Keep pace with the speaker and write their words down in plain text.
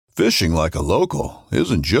Fishing like a local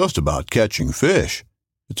isn't just about catching fish.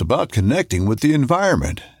 It's about connecting with the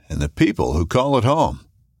environment and the people who call it home.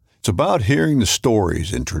 It's about hearing the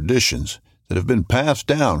stories and traditions that have been passed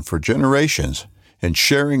down for generations and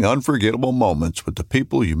sharing unforgettable moments with the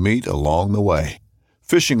people you meet along the way.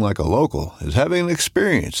 Fishing like a local is having an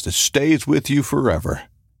experience that stays with you forever.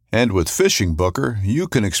 And with Fishing Booker, you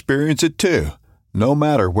can experience it too, no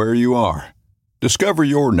matter where you are. Discover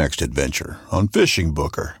your next adventure on Fishing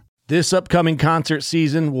Booker. This upcoming concert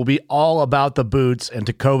season will be all about the boots, and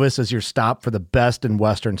Tecovas is your stop for the best in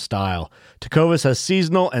Western style. Tecovas has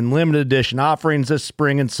seasonal and limited edition offerings this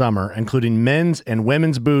spring and summer, including men's and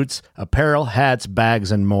women's boots, apparel, hats,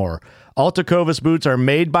 bags, and more. All Tecovas boots are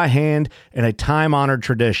made by hand in a time-honored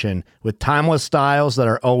tradition with timeless styles that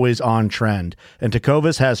are always on trend. And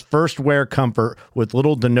Tecovas has first wear comfort with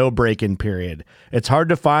little to no break-in period. It's hard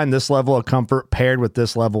to find this level of comfort paired with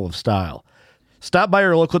this level of style. Stop by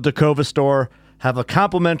your local Tecovas store, have a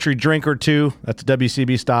complimentary drink or two, that's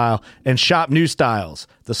WCB style, and shop new styles.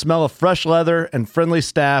 The smell of fresh leather and friendly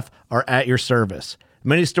staff are at your service.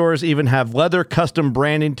 Many stores even have leather custom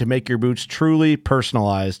branding to make your boots truly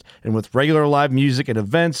personalized. And with regular live music and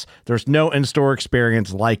events, there's no in-store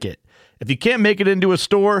experience like it. If you can't make it into a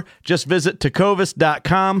store, just visit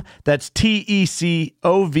tecovas.com. That's TECOVAS.com.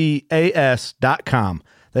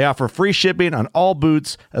 They offer free shipping on all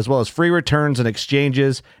boots, as well as free returns and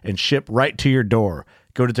exchanges, and ship right to your door.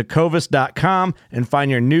 Go to tecovas.com and find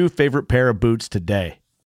your new favorite pair of boots today.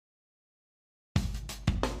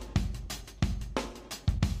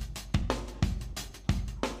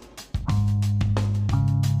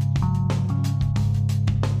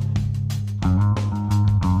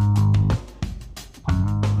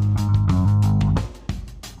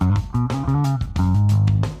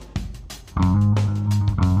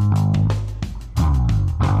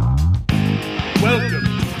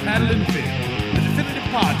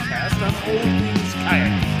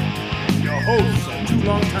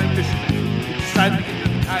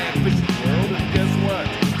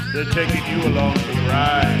 Taking you along for the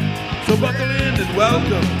ride. So buckle in and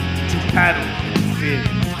welcome to Paddle and Fin.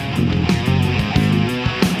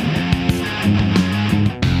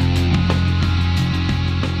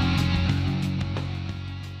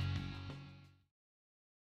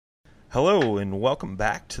 Hello and welcome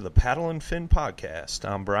back to the Paddle and Fin podcast.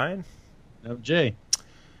 I'm Brian. I'm Jay.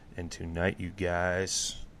 And tonight, you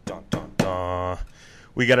guys,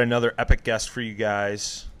 we got another epic guest for you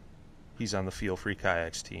guys. He's on the Feel Free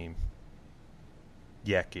Kayaks team.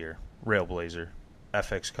 Yak Gear, Railblazer,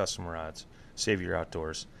 FX Custom Rods, Save Your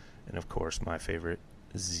Outdoors, and of course my favorite,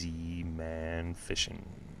 Z-Man Fishing.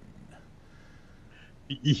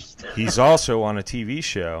 He's also on a TV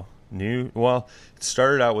show. It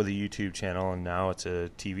started out with a YouTube channel and now it's a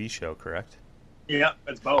TV show, correct? Yep,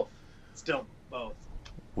 it's both. Still both.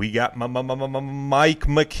 We got Mike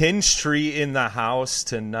McKinstry in the house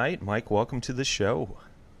tonight. Mike, welcome to the show.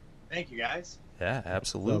 Thank you, guys. Yeah,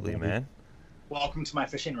 absolutely, man. Welcome to my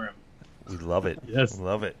fishing room. We love it. Yes.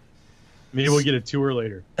 Love it. Maybe we'll get a tour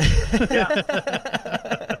later.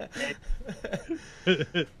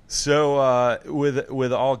 So,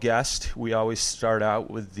 with all guests, we always start out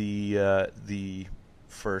with the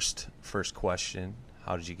first question.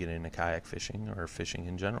 How did you get into kayak fishing or fishing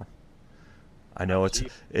in general? I know it's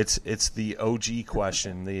the OG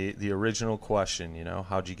question, the original question. You know,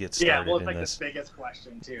 how'd you get started? Yeah, well, it's in like this? the biggest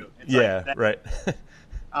question too. It's yeah, like right.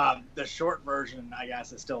 The short version, I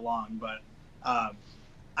guess, is still long, but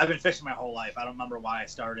I've been fishing my whole life. I don't remember why I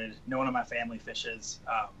started. No one in my family fishes.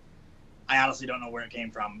 I honestly don't know where it came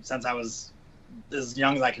from. Since I was as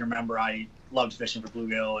young as I can remember, I loved fishing for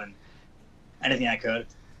bluegill and anything I could.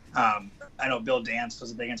 I know Bill Dance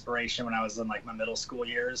was a big inspiration when I was in like my middle school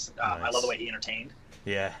years. Nice. I love the way he entertained.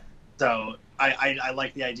 Yeah. So I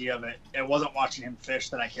like the idea of it. It wasn't watching him fish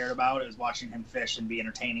that I cared about. It was watching him fish and be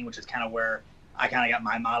entertaining, which is kind of where I kind of got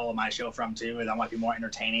my model of my show from too. Is I want to be more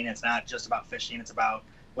entertaining. It's not just about fishing. It's about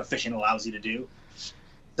what fishing allows you to do.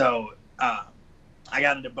 So I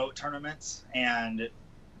got into boat tournaments and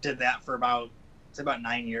did that for about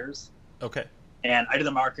 9 years. Okay. And I did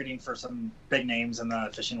the marketing for some big names in the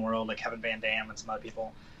fishing world, like Kevin Van Dam and some other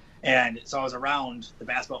people. And so I was around the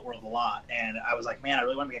bass boat world a lot. And I was like, man, I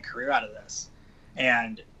really want to make a career out of this.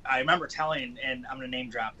 And I remember telling, and I'm going to name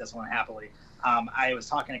drop this one happily. I was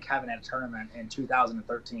talking to Kevin at a tournament in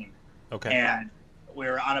 2013. Okay. And we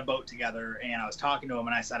were on a boat together, and I was talking to him,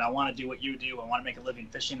 and I said, I want to do what you do. I want to make a living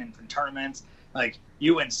fishing in tournaments. Like,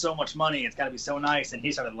 you win so much money. It's got to be so nice. And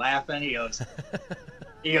he started laughing. He goes,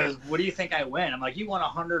 He goes, what do you think I win? I'm like, you won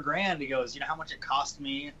 $100,000. He goes, you know how much it cost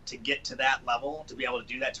me to get to that level, to be able to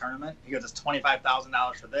do that tournament? He goes, it's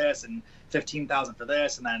 $25,000 for this and $15,000 for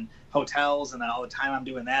this, and then hotels, and then all the time I'm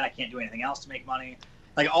doing that, I can't do anything else to make money.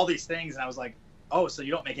 Like all these things. And I was like, oh, so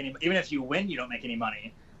you don't make any, even if you win, you don't make any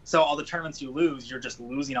money. So all the tournaments you lose, you're just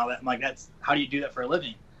losing all that. I'm like, how do you do that for a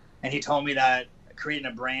living? And he told me that creating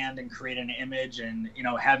a brand and creating an image and, you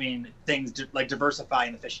know, having things like diversify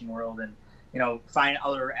in the fishing world and, you know, find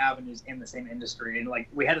other avenues in the same industry. And like,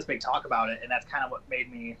 we had this big talk about it, and that's kind of what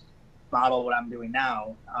made me model what I'm doing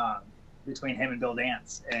now, between him and Bill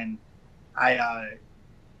Dance. And I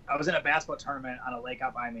was in a basketball tournament on a lake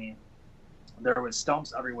out by me. There was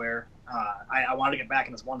stumps everywhere. I wanted to get back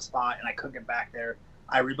in this one spot, and I couldn't get back there.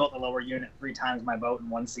 I rebuilt the lower unit 3 times my boat in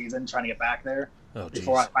one season trying to get back there.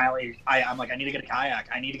 Before I finally, I'm like, I need to get a kayak.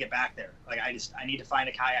 I need to get back there. Like, I need to find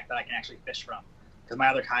a kayak that I can actually fish from. Because my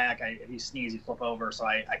other kayak, if you sneeze, you flip over, so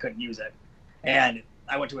I couldn't use it. And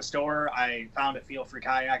I went to a store. I found a feel-free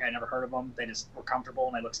kayak. I never heard of them. They just were comfortable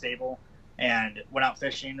and they looked stable. And went out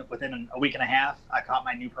fishing. Within a week and a half, I caught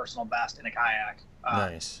my new personal best in a kayak.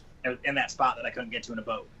 Nice. In that spot that I couldn't get to in a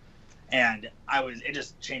boat. And it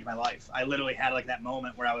just changed my life. I literally had like that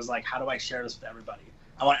moment where I was like, how do I share this with everybody?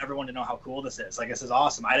 I want everyone to know how cool this is. Like, this is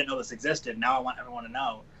awesome. I didn't know this existed. Now I want everyone to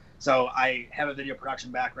know. So I have a video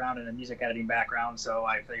production background and a music editing background. So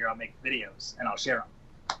I figure I'll make videos and I'll share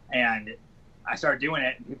them. And I started doing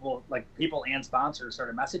it, and people and sponsors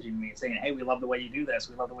started messaging me saying, hey, we love the way you do this.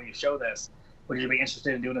 We love the way you show this. Would you be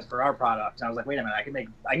interested in doing this for our product? And I was like, wait a minute,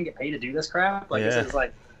 I can get paid to do this crap? Like, This is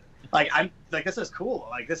this is cool.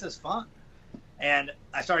 Like, this is fun. And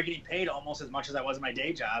I started getting paid almost as much as I was in my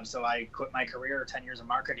day job. So I quit my career, 10 years of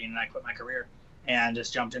marketing, and I quit my career and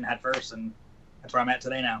just jumped in head first. And that's where I'm at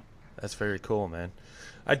today now. That's very cool, man.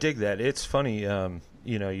 I dig that. It's funny,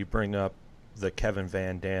 you bring up the Kevin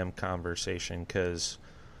Van Dam conversation because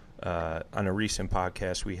on a recent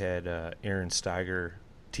podcast we had Aaron Steiger,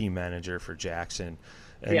 team manager for Jackson,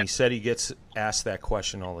 and he said he gets asked that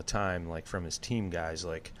question all the time, like from his team guys,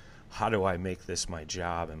 like, how do I make this my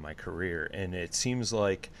job and my career? And it seems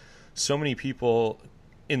like so many people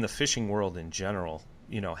in the fishing world in general,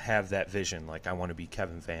 have that vision. Like, I want to be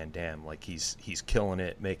Kevin Van Dam. Like, he's killing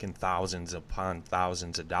it, making thousands upon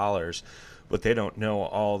thousands of dollars, but they don't know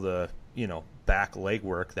all the, back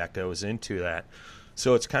legwork that goes into that.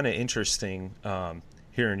 So it's kind of interesting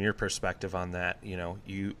hearing your perspective on that.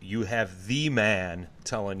 You have the man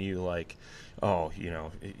telling you, like, oh,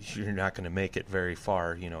 you're not going to make it very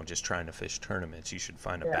far, just trying to fish tournaments. You should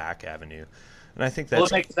find a back avenue. And I think that's... Well,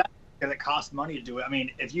 it makes sense because it costs money to do it. I mean,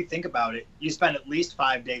 if you think about it, you spend at least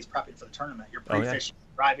 5 days prepping for the tournament. You're pre-fishing,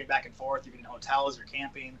 driving back and forth, you're in hotels, you're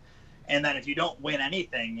camping. And then if you don't win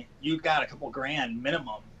anything, you've got a couple grand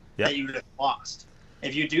minimum that you just lost.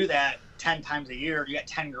 If you do that 10 times a year, you got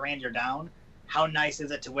 10 grand, you're down. How nice is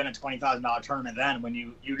it to win a $20,000 tournament then when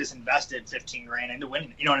you just invested 15 grand into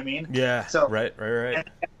winning? You know what I mean? Yeah. So right. And you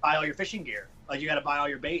gotta buy all your fishing gear. Like, you got to buy all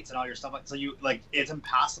your baits and all your stuff. So it's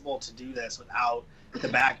impossible to do this without the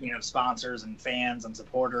backing of sponsors and fans and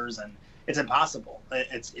supporters, and it's impossible.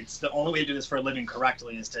 It's the only way to do this for a living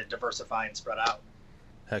correctly is to diversify and spread out.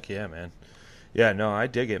 Heck yeah, man. Yeah, no, I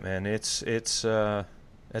dig it, man. It's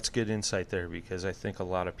that's good insight there, because I think a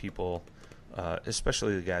lot of people,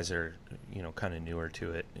 especially the guys that are, kind of newer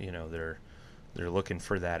to it, they're looking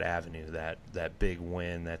for that avenue, that big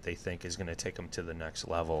win that they think is going to take them to the next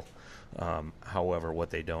level. However, what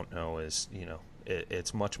they don't know is,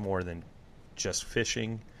 it's much more than just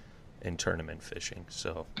fishing and tournament fishing.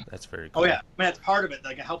 So that's very cool. Oh yeah, I mean, that's part of it.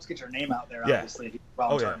 Like, it helps get your name out there. Obviously,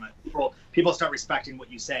 tournament. People start respecting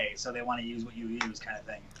what you say, so they want to use what you use, kind of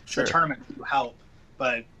thing. Sure. The tournament will help,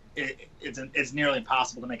 but it's nearly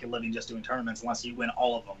impossible to make a living just doing tournaments unless you win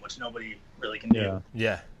all of them, which nobody really can do.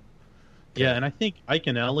 Yeah. And I think Ike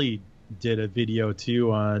and Ellie did a video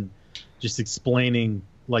too on just explaining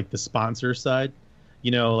like the sponsor side,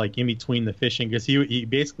 like in between the fishing, because he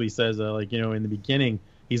basically says in the beginning,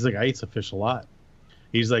 he's like, I used to fish a lot.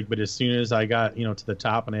 He's like, but as soon as I got to the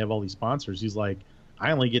top and I have all these sponsors, he's like,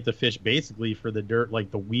 I only get to fish basically for the dirt like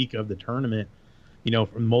the week of the tournament,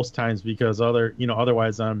 for most times, because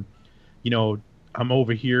otherwise I'm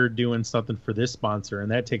over here doing something for this sponsor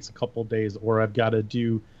and that takes a couple of days, or I've got to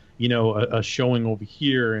do a showing over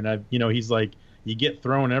here, and he's like, you get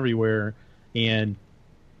thrown everywhere and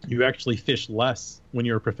you actually fish less when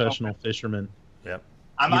you're a professional fisherman. Yep.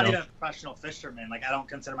 I'm not even a professional fisherman. Like, I don't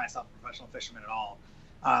consider myself a professional fisherman at all.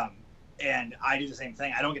 And I do the same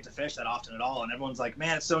thing. I don't get to fish that often at all. And everyone's like,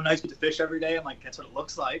 man, it's so nice to get to fish every day. I'm like, that's what it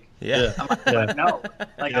looks like. Yeah. I'm like, no,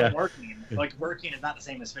 like I'm working. Like working is not the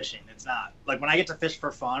same as fishing. It's not. Like when I get to fish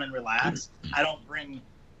for fun and relax, I don't bring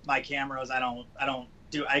my cameras. I don't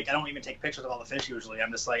even take pictures of all the fish usually.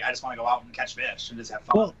 I'm just like, I just want to go out and catch fish and just have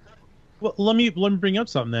fun. Well, let me bring up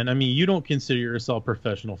something then. I mean, you don't consider yourself a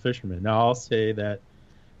professional fisherman. Now, I'll say that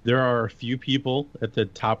there are a few people at the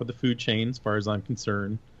top of the food chain, as far as I'm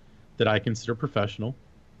concerned, that I consider professional.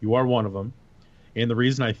 You are one of them. And the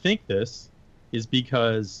reason I think this is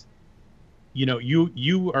because, you know,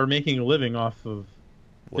 you are making a living off of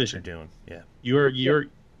What fishing. you're doing. Yeah. You're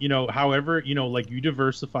you know, however, you know, like you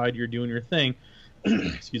diversified, you're doing your thing.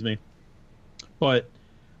 Excuse me. But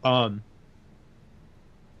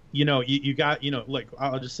you know, you got, you know, like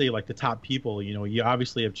I'll just say like the top people, you know, you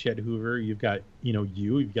obviously have Chet Hoover, you've got, you know,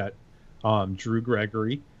 you've got Drew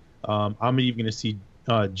Gregory. I'm even going to see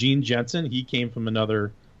Gene Jensen. He came from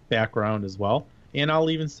another background as well. And I'll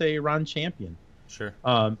even say Ron Champion. Sure.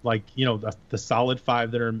 Like, you know, the solid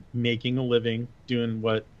five that are making a living doing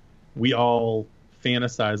what we all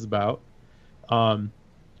fantasize about.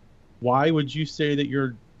 Why would you say that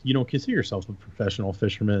you don't consider yourself a professional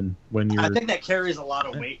fisherman when you're... I think that carries a lot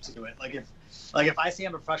of weight to it. Like if I say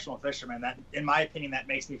I'm a professional fisherman, that in my opinion that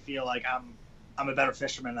makes me feel like I'm a better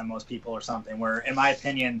fisherman than most people or something. Where in my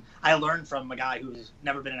opinion, I learned from a guy who's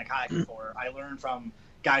never been in a kayak before. I learned from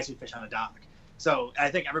guys who fish on a dock. So I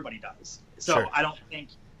think everybody does. So Sure. I don't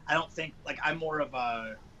think like I'm more of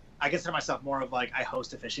a, I consider myself more of like I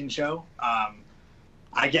host a fishing show.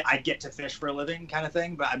 I get to fish for a living kind of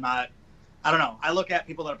thing, but I'm not. I don't know. I look at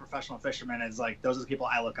people that are professional fishermen as like those are the people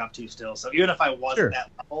I look up to still. So even if I was Sure. at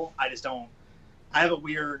that level, I just don't. I have a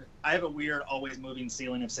weird always moving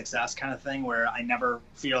ceiling of success kind of thing where I never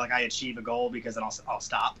feel like I achieve a goal because then I'll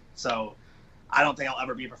stop. So I don't think I'll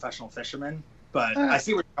ever be a professional fisherman, but I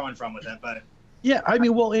see where you're coming from with it. But Yeah, I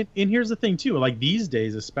mean, well, and here's the thing too. Like these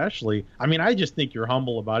days, especially, I mean, I just think you're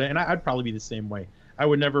humble about it, and I'd probably be the same way. I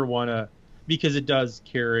would never want to, because it does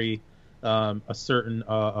carry a certain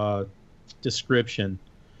description,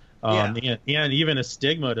 and even a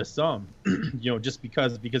stigma to some. You know, just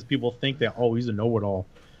because people think that, oh, he's a know-it-all.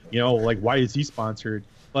 You know, like why is he sponsored?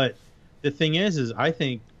 But the thing is I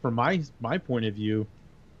think from my point of view,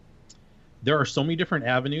 there are so many different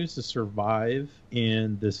avenues to survive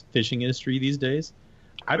in this fishing industry these days.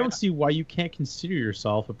 I don't see why you can't consider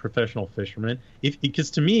yourself a professional fisherman, because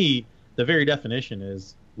to me, the very definition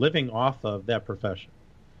is living off of that profession.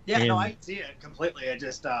 yeah, And- no, I see it completely. I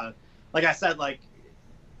just like I said, like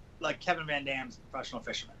Kevin Van Dam's a professional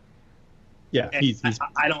fisherman. Yeah, And he's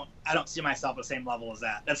I don't see myself at the same level as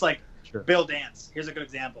that. That's like sure. Bill Dance. Here's a good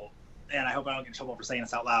example, and I hope I don't get in trouble for saying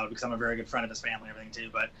this out loud because I'm a very good friend of his family and everything too.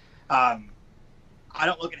 But I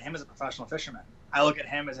don't look at him as a professional fisherman. I look at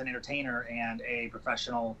him as an entertainer and a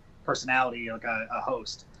professional personality, like a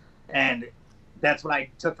host. And that's what I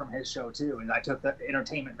took from his show too. And I took the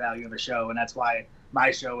entertainment value of the show, and that's why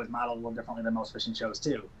my show is modeled a little differently than most fishing shows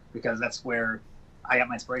too, because that's where I got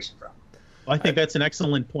my inspiration from. I think that's an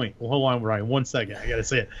excellent point. Well, hold on, Ryan, 1 second. I got to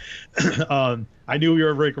say it. I knew we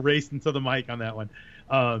were racing to the mic on that one.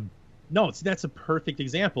 No, see, that's a perfect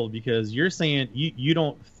example because you're saying you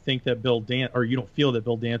don't think that Bill Dance, or you don't feel that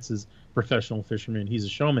Bill Dance is a professional fisherman. He's a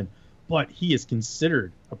showman, but he is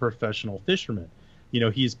considered a professional fisherman. You know,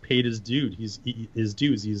 he's paid his dues. His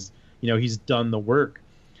dues. He's done the work.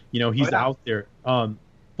 You know, he's out there.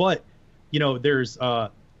 But you know, there's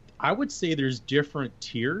I would say there's different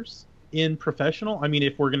tiers in professional. I mean,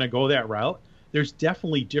 if we're gonna go that route, there's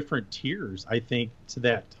definitely different tiers, I think, to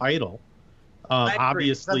that title.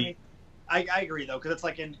 Obviously. I agree though, because it's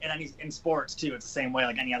like in sports too. It's the same way,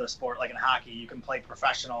 like any other sport. Like in hockey, you can play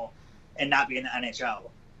professional and not be in the NHL.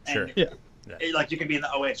 Sure. And Yeah. like you can be in the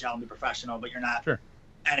OHL and be professional, but you're not Sure.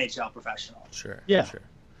 NHL professional. Sure. Yeah. Sure.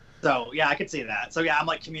 So yeah, I could see that. So yeah, I'm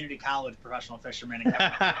like community college professional fisherman. And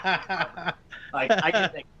like I can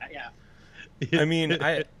think, yeah. I mean,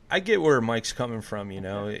 I get where Mike's coming from. You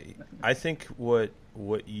know, I think what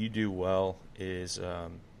you do well is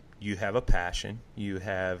you have a passion, you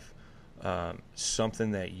have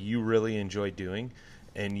something that you really enjoy doing,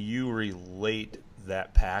 and you relate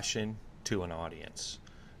that passion to an audience,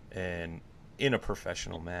 and in a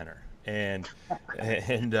professional manner. And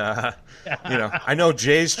you know, I know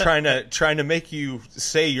Jay's trying to make you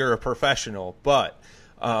say you're a professional, but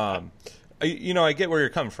you know, I get where you're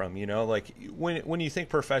coming from. You know, like when you think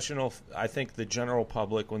professional, I think the general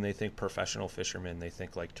public, when they think professional fisherman, they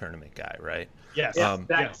think like tournament guy, right? Yes. Yes,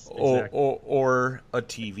 Yes. Or a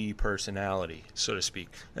TV personality, so to speak.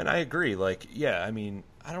 And I agree. Like, yeah, I mean,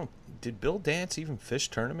 Did Bill Dance even fish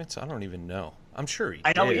tournaments? I don't even know. I'm sure he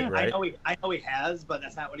I know did, he, right? I know he has, but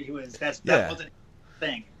that's not what he was. That Yeah. wasn't his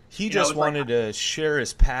thing. He You know, just it's like- wanted to share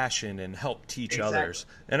his passion and help teach Exactly. others.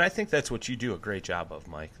 And I think that's what you do a great job of,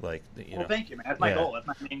 Mike. Like, you Well, know. thank you, man. That's my Yeah. goal.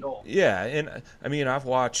 That's my main goal. Yeah, and I mean, I've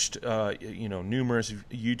watched numerous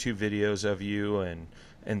YouTube videos of you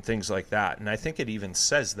and things like that, and I think it even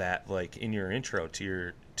says that like in your intro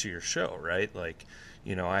to your show, right? Like,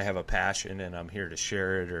 you know, I have a passion and I'm here to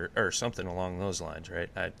share it, or something along those lines, right?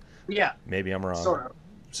 Yeah, Maybe I'm wrong. sort of.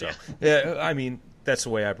 So yeah, I mean, that's the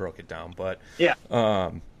way I broke it down, but Yeah.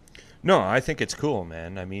 no, I think it's cool,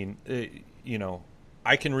 man. I mean, you know,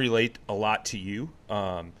 I can relate a lot to you.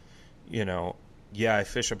 You know, yeah, I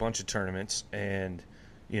fish a bunch of tournaments, and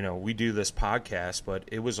you know, we do this podcast, but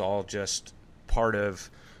it was all just part of,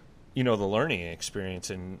 you know, the learning experience,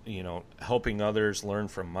 and you know, helping others learn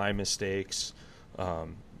from my mistakes.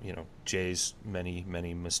 You know, Jay's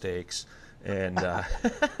many mistakes, and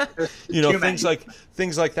you know, Too many.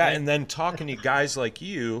 things like that, and then talking to guys like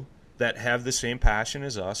you that have the same passion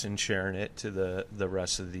as us and sharing it to the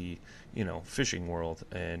rest of the, you know, fishing world.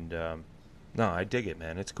 And no, I dig it,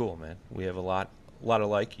 man. It's cool, man. We have a lot of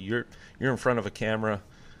like. You're in front of a camera,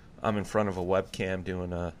 I'm in front of a webcam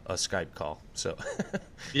doing a Skype call. So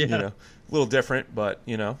Yeah. you know, a little different, but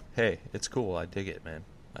you know, hey, it's cool. I dig it, man.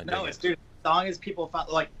 I dig No, it. it's dude. As long as people find,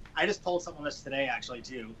 like, I just told someone this today actually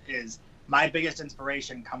too. Is my biggest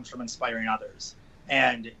inspiration comes from inspiring others,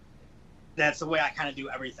 and that's the way I kind of do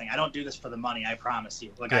everything. I don't do this for the money. I promise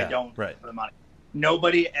you. Like, I Yeah, don't right. for the money.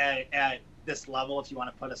 Nobody at this level, if you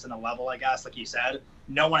want to put us in a level, I guess, like you said,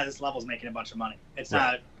 no one at this level is making a bunch of money. It's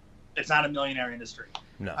Right. not a millionaire industry.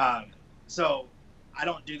 No. So I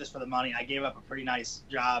don't do this for the money. I gave up a pretty nice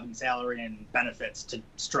job and salary and benefits to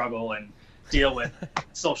struggle and deal with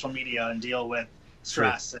social media and deal with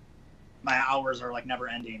stress. And my hours are like never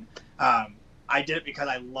ending. I did it because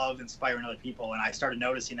I love inspiring other people, and I started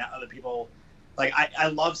noticing that other people, like, I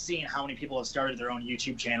love seeing how many people have started their own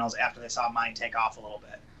YouTube channels after they saw mine take off a little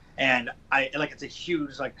bit. And it's a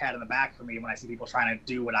huge like pat on the back for me when I see people trying to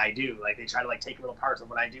do what I do. Like, they try to like take little parts of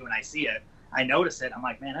what I do, and I see it, I notice it. I'm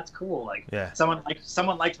like, man, that's cool. Like, Yeah. someone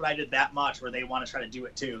liked what I did that much, where they want to try to do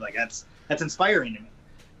it too. Like, that's inspiring to me.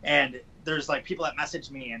 And there's like people that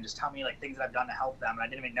message me and just tell me like things that I've done to help them, and I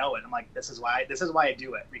didn't even know it. I'm like, this is why I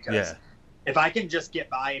do it, because Yeah. if I can just get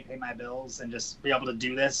by and pay my bills and just be able to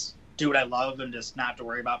do what I love, and just not have to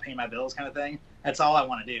worry about paying my bills kind of thing, that's all I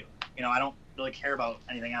want to do. You know, I don't really care about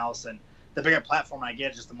anything else. And the bigger platform I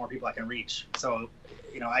get, just the more people I can reach. So,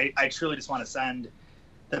 you know, I truly just want to send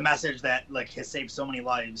the message that like has saved so many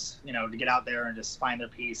lives, you know, to get out there and just find their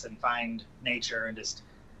peace and find nature and just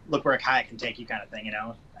look where a kayak can take you kind of thing, you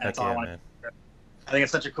know? And that's Heck all yeah, I want man. to do. I think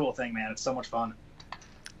it's such a cool thing, man. It's so much fun.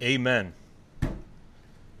 Amen.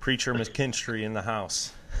 Preacher McKinstry in the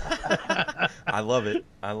house. I love it.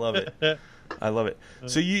 I love it.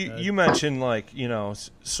 So you mentioned like, you know,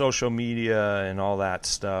 social media and all that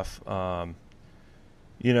stuff.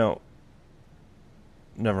 You know,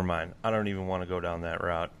 never mind. I don't even want to go down that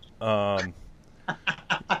route.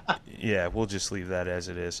 Yeah, we'll just leave that as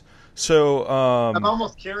it is. So I'm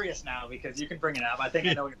almost curious now because you can bring it up. I think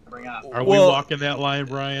I know what you're going to bring up. Are Well- we walking that line,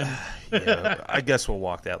 Brian? yeah, I guess we'll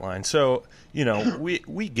walk that line. So, you know,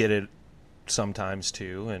 we get it sometimes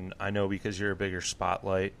too, and I know because you're a bigger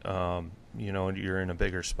spotlight, you know, and you're in a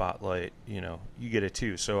bigger spotlight, you know, you get it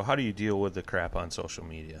too. So how do you deal with the crap on social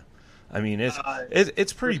media? I mean,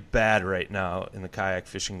 it's pretty bad right now in the kayak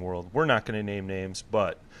fishing world. We're not going to name names,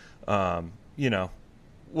 but you know,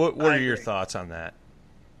 what I are your agree. thoughts on that?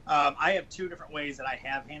 I have two different ways that I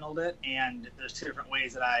have handled it, and there's two different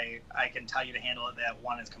ways that I can tell you to handle it. That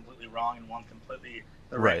one is completely wrong and one's completely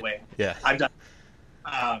the right way. Yeah. I've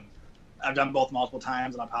done both multiple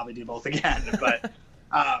times, and I'll probably do both again. But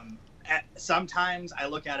sometimes I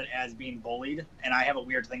look at it as being bullied, and I have a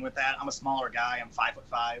weird thing with that. I'm a smaller guy. I'm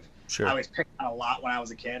 5'5". Sure. I was picked on a lot when I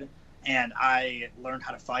was a kid, and I learned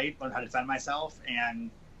how to fight, learned how to defend myself,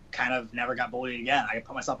 and kind of never got bullied again. I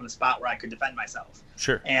put myself in a spot where I could defend myself.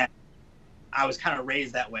 Sure. And I was kind of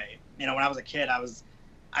raised that way. You know, when I was a kid, I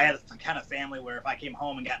had a kind of family where if I came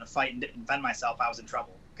home and got in a fight and didn't defend myself, I was in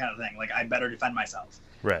trouble, kind of thing. Like, I better defend myself.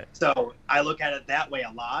 Right. So I look at it that way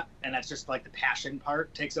a lot, and that's just like the passion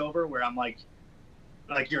part takes over, where I'm like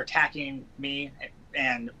you're attacking me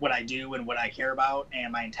and what I do and what I care about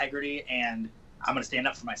and my integrity, and I'm going to stand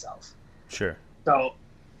up for myself. Sure. So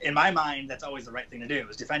in my mind, that's always the right thing to do,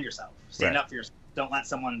 is defend yourself. Stand Right. up for yourself. Don't let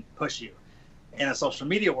someone push you. In the social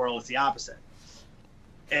media world, it's the opposite.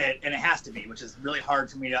 And it has to be, which is really hard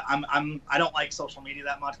for me to. I don't like social media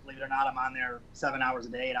that much, believe it or not. I'm on there 7 hours a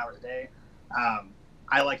day, 8 hours a day.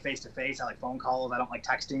 I like face-to-face. I like phone calls. I don't like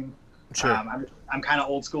texting. Sure. I'm kind of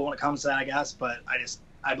old school when it comes to that, I guess, but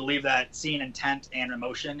I believe that seeing intent and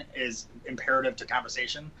emotion is imperative to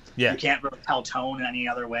conversation. Yeah. You can't really tell tone in any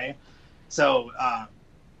other way. So,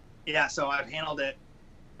 so I've handled it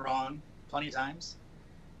wrong plenty of times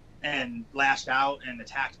and lashed out and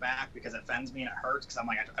attacked back because it offends me and it hurts because I'm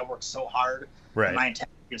like, I work so hard. Right. And my intent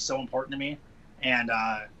is so important to me. And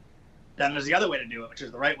then there's the other way to do it, which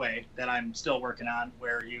is the right way that I'm still working on,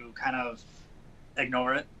 where you kind of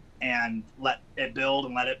ignore it and let it build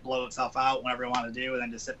and let it blow itself out whenever you want to do, and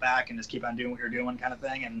then just sit back and just keep on doing what you're doing kind of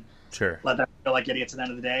thing, and Sure. let them feel like idiots at the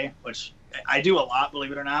end of the day, which I do a lot,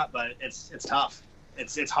 believe it or not, but it's tough.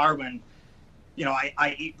 It's hard when, you know,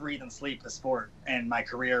 I eat, breathe, and sleep the sport and my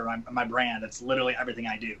career, my brand. It's literally everything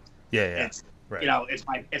I do. Yeah. It's, Right. you know, it's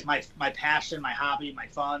my passion, my hobby, my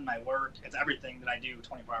fun, my work. It's everything that I do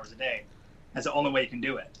 24 hours a day. That's the only way you can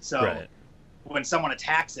do it. So Right. when someone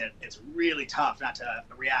attacks it, it's really tough not to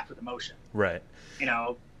react with emotion. Right. You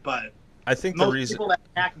know, but I think the most reason people that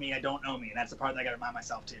attack me, I don't know me, and that's the part that I got to remind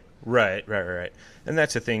myself too. Right. And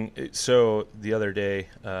that's the thing. So the other day,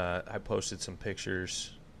 I posted some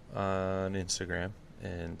pictures on Instagram,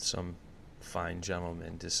 and some fine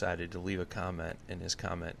gentleman decided to leave a comment, and his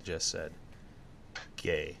comment just said,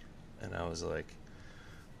 "gay." And I was like,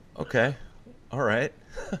 okay, all right.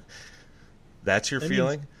 That's your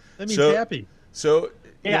feeling? That means happy. So,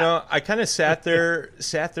 Yeah. you know, I kind of sat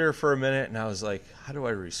there for a minute, and I was like, how do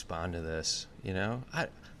I respond to this? You know,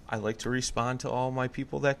 I like to respond to all my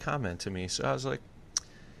people that comment to me. So I was like,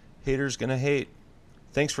 haters gonna hate.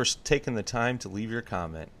 Thanks for taking the time to leave your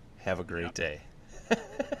comment. Have a great day.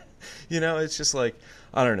 You know, it's just like,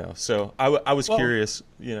 I don't know. So I was curious,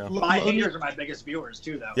 you know. My haters are my biggest viewers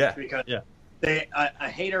too, though. Yeah. Because Yeah. a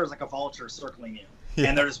hater is like a vulture circling you, Yeah.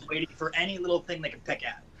 and they're just waiting for any little thing they can pick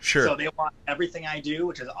at. Sure. So they want everything I do,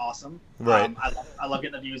 which is awesome. Right. I love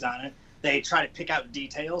getting the views on it. They try to pick out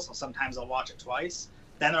details, so sometimes they'll watch it twice.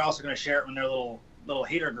 Then they're also going to share it in their little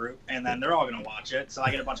hater group, and then they're all going to watch it. So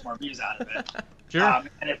I get a bunch more views out of it. Sure.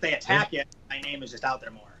 And if they attack it, my name is just out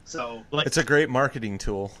there more. So Like, It's a great marketing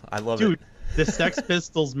tool. I love dude, it. the Sex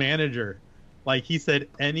Pistols manager, like he said,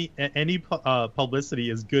 any publicity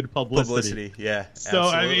is good publicity. Yeah. So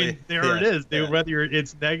absolutely. I mean, there it Yeah, is. yeah. Whether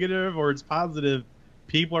it's negative or it's positive,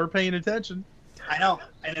 people are paying attention. I know,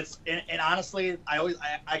 and honestly,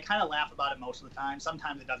 I kind of laugh about it most of the time.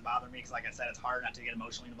 Sometimes it does bother me because, like I said, it's hard not to get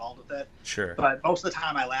emotionally involved with it. Sure. But most of the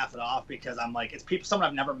time, I laugh it off because I'm like, it's people, someone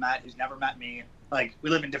I've never met, who's never met me. Like, we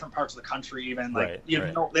live in different parts of the country, even. Like, Right, you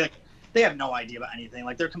right. know, they have no idea about anything.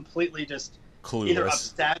 Like, they're completely just either Clueless.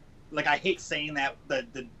 upset. Like, I hate saying that.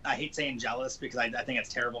 I hate saying jealous because I think it's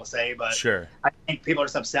terrible to say. But Sure. I think people are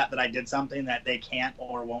just upset that I did something that they can't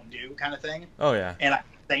or won't do, kind of thing. Oh yeah. And I'm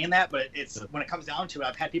saying that, but it's when it comes down to it,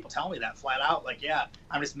 I've had people tell me that flat out, like, yeah,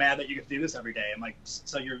 I'm just mad that you get to do this every day. I'm like,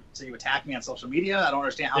 so you attack me on social media? I don't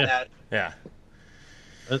understand how Yeah. that. Yeah.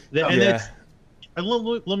 And Yeah. it's, and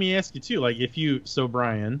let me ask you too, like so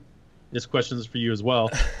Brian, this question is for you as well.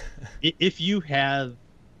 If you have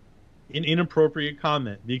an inappropriate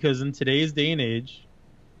comment, because in today's day and age,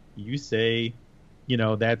 you say, you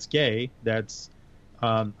know, that's gay, that's,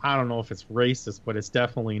 I don't know if it's racist, but it's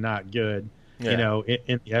definitely not good. Yeah. You know,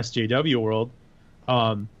 in the SJW world,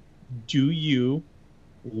 do you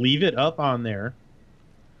leave it up on there,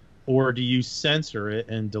 or do you censor it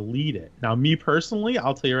and delete it? Now, me personally,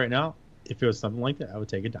 I'll tell you right now, if it was something like that, I would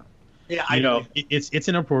take it down. Yeah, You know, it's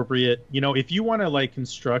inappropriate. You know, if you want to like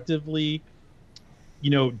constructively, you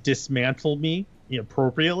know, dismantle me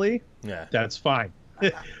appropriately, Yeah. that's fine.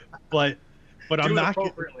 but I'm do it not.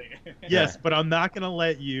 appropriately. Yes, but I'm not going to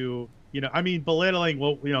let you, you know, I mean, belittling,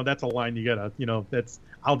 well, you know, that's a line you gotta, you know,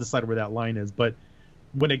 I'll decide where that line is. But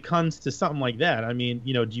when it comes to something like that, I mean,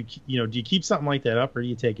 you know, do you keep something like that up, or do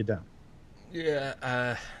you take it down?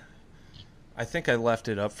 Yeah. I think I left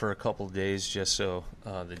it up for a couple of days just so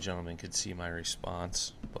the gentleman could see my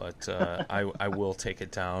response, but I will take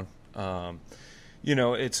it down. You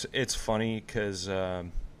know, it's funny because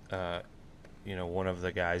you know, one of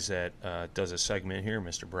the guys that does a segment here,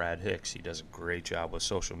 Mr. Brad Hicks, he does a great job with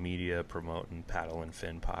social media promoting Paddle and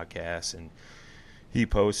Fin podcasts, and he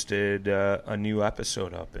posted a new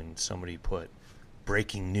episode up, and somebody put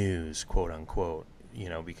breaking news, quote unquote, you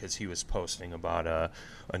know, because he was posting about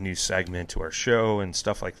a new segment to our show and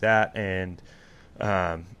stuff like that. And,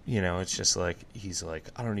 you know, it's just like, he's like,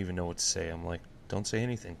 I don't even know what to say. I'm like, don't say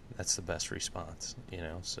anything. That's the best response, you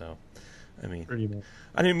know? So, I mean, Pretty much.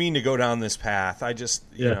 I didn't mean to go down this path. I just,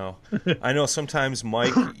 you know, I know sometimes,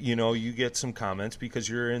 Mike, you know, you get some comments because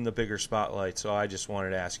you're in the bigger spotlight. So I just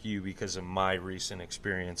wanted to ask you, because of my recent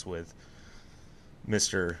experience with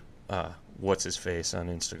Mr. What's his face on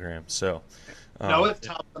Instagram. So no, it's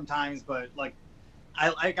tough sometimes, but like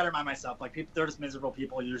I gotta remind myself, like people, they're just miserable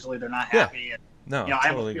people. Usually, they're not happy. Yeah. And, no, I totally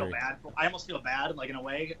almost feel agree. bad. I almost feel bad, like in a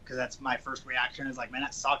way, because that's my first reaction. Is like, man,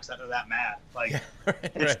 that sucks that they're that mad. Like,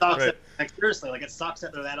 it sucks. Right. That, like seriously, like it sucks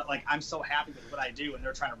that they're that. Like, I'm so happy with what I do, and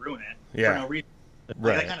they're trying to ruin it Yeah. for no reason. Like,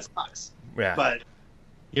 Right. that kind of sucks. Yeah. But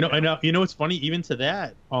I know. You know, it's funny. Even to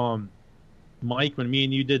that, Mike, when me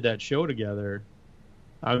and you did that show together,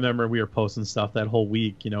 I remember we were posting stuff that whole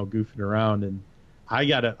week, goofing around, and I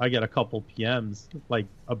got a couple PMs like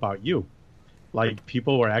about you, like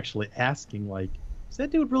people were actually asking, like, is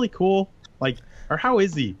that dude really cool? Like, or how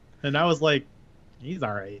is he? And I was like, he's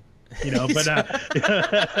all right, But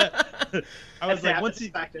I was like,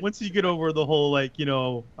 once you get over the whole like,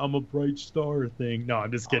 I'm a bright star thing. No,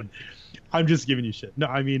 I'm just kidding. I'm just giving you shit. No,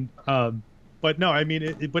 I mean, but no, I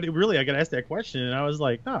mean, but it really, I got asked that question, and I was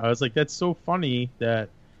like, no, that's so funny that,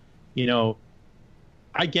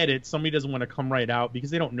 I get it. Somebody doesn't want to come right out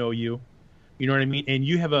because they don't know you. You know what I mean? And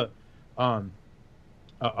you have a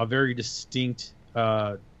very distinct,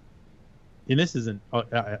 and this isn't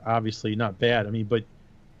obviously not bad. I mean, but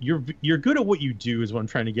you're good at what you do is what I'm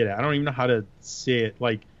trying to get at. I don't even know how to say it.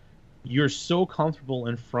 Like, you're so comfortable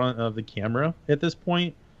in front of the camera at this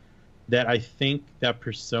point that I think that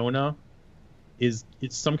persona it's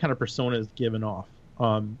some kind of persona is given off.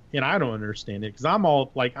 And I don't understand it because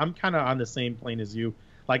I'm kind of on the same plane as you.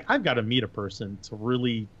 Like, I've got to meet a person to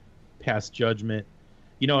really pass judgment.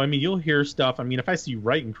 I mean, you'll hear stuff. I mean, if I see you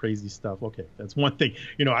writing crazy stuff, okay, that's one thing.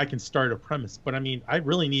 I can start a premise. But I mean, I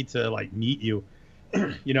really need to like meet you.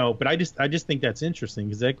 But I just think that's interesting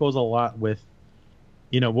because that goes a lot with,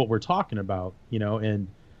 what we're talking about. And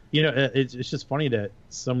it's just funny that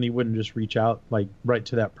somebody wouldn't just reach out like right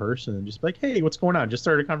to that person and just be like, hey, what's going on? Just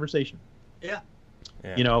start a conversation. yeah.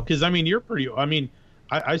 Because I mean,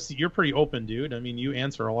 I see you're pretty open, dude. I mean, you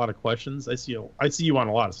answer a lot of questions. I see you on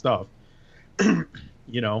a lot of stuff. But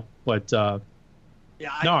Yeah,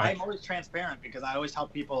 No, I'm always transparent because I always tell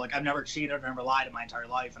people, like, I've never cheated, I've never lied in my entire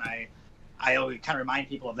life, and I always kind of remind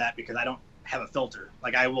people of that because I don't have a filter.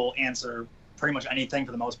 Like, I will answer pretty much anything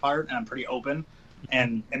for the most part, and I'm pretty open,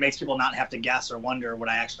 and it makes people not have to guess or wonder what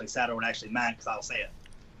I actually said or what I actually meant because I'll say it,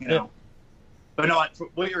 Yeah. But no,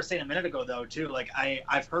 what you were saying a minute ago, though, too, like,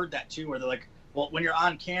 I've heard that, too, where they're like, well, when you're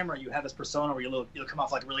on camera, you have this persona where you'll come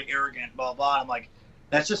off, like, really arrogant, blah, blah. I'm like,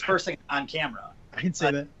 that's just first thing on camera. I didn't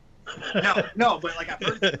say that. No, but like I've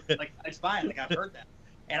heard that. Like, it's fine. Like, I've heard that,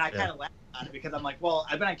 and I kind of laugh at it because I'm like, well,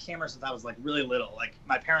 I've been on camera since I was like really little. Like,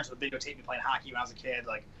 my parents would videotape me playing hockey when I was a kid.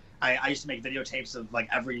 Like, I used to make videotapes of like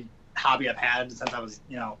every hobby I've had since I was,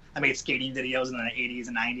 I made skating videos in the 80s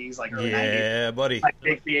and 90s, like early 90s. Yeah, buddy. Like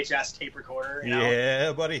big VHS tape recorder.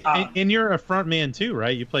 Yeah, buddy. And you're a front man too,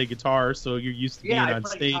 right? You play guitar, so you're used to being I on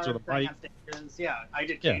played stage guitar, with a sang mic. on stages. Yeah, I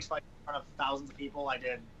did Yeah. cage fight in front of thousands of people. I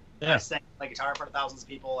Yeah. sang like guitar in front of thousands of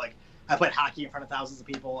people. Like, I played hockey in front of thousands of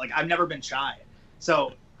people. Like, I've never been shy.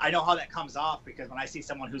 So I know how that comes off because when I see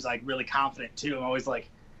someone who's like really confident too, I'm always like,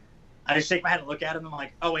 I just shake my head and look at him. I'm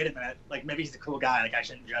like, oh, wait a minute. Like, maybe he's a cool guy. Like, I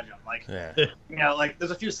shouldn't judge him. Like, Yeah. like, there's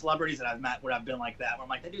a few celebrities that I've met where I've been like that, where I'm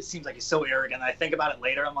like, that dude seems like he's so arrogant. And I think about it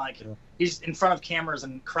later. I'm like, he's in front of cameras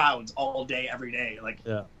and crowds all day, every day. Like,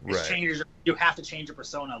 Yeah. it you have to change your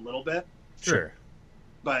persona a little bit. Sure.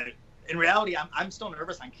 But in reality, I'm still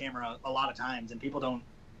nervous on camera a lot of times, and people don't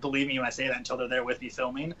believe me when I say that until they're there with me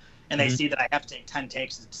filming, and they see that I have to take 10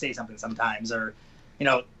 takes to say something sometimes, or,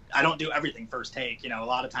 I don't do everything first take. A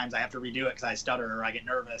lot of times I have to redo it because I stutter or I get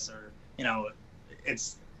nervous, or,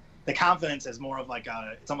 it's the confidence is more of like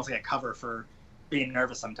it's almost like a cover for being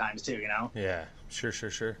nervous sometimes too, Yeah.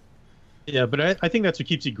 Sure. Yeah, but I think that's what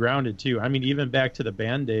keeps you grounded too. I mean, even back to the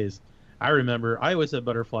band days, I remember I always had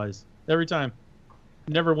butterflies every time.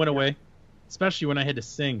 Never went away, especially when I had to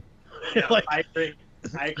sing. Like, I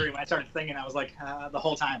agree. When I started singing, I was like, the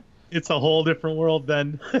whole time. it's a whole different world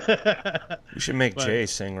then. We should make But- Jay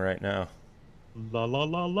sing right now. La la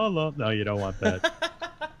la la la. No, you don't want that.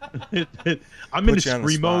 I'm Put in you on the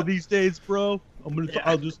screamo spot. these days, bro.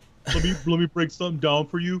 I'll just let me break something down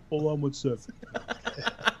for you. Hold on one sec.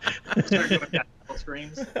 Started doing that couple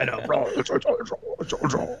screams. I know, bro.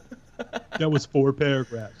 That was 4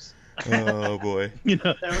 paragraphs. Oh boy.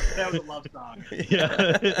 That was a love song.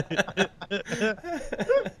 Yeah.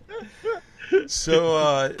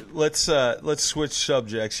 So let's switch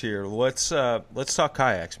subjects here. Let's talk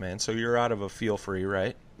kayaks, man. So you're out of a Feel Free,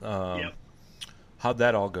 right? Yep. How'd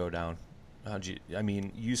that all go down?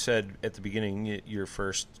 You said at the beginning your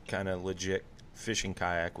first kind of legit fishing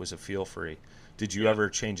kayak was a Feel Free. Did you ever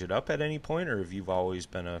change it up at any point, or have you always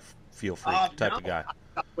been a Feel Free type of guy?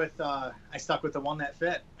 with the one that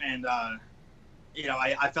fit, and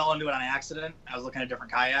I fell into it on accident. I was looking at a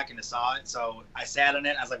different kayak and just saw it, so I sat in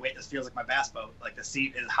it. I was like, wait, this feels like my bass boat. Like the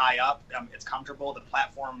seat is high up, it's comfortable. The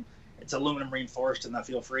platform, it's aluminum reinforced and the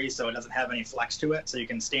feel free, so it doesn't have any flex to it, so you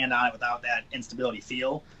can stand on it without that instability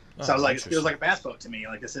feel. So I was like, it feels like a bass boat to me.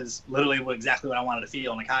 Like this is literally exactly what I wanted to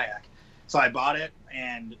feel in a kayak. So I bought it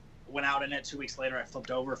and went out in it. 2 weeks later, I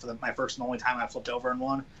flipped over for my first and only time I flipped over in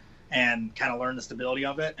one, and kind of learned the stability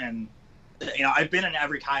of it. And I've been in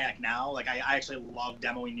every kayak now. Like I actually love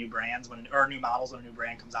demoing new brands or new models when a new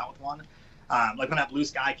brand comes out with one. Like when that Blue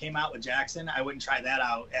Sky came out with Jackson, I went and tried that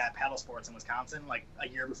out at Paddle Sports in Wisconsin, like a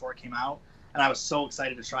year before it came out. And I was so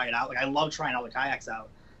excited to try it out. Like I love trying all the kayaks out,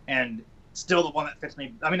 and still the one that fits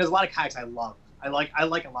me. I mean, there's a lot of kayaks I love. I like a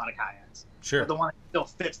lot of kayaks. Sure. But the one that still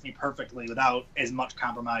fits me perfectly without as much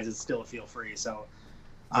compromise is still a feel free. So,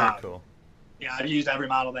 very cool. Yeah, I've used every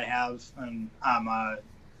model they have, and I'm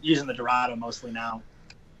using the Dorado mostly now.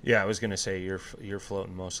 Yeah, I was gonna say you're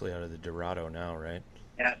floating mostly out of the Dorado now, right?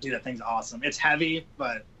 Yeah, dude, that thing's awesome. It's heavy,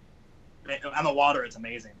 but on the water, it's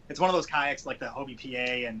amazing. It's one of those kayaks like the Hobie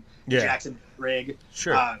PA and Jackson rig.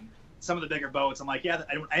 Sure. Some of the bigger boats, I'm like, yeah.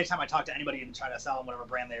 Anytime I talk to anybody and try to sell them whatever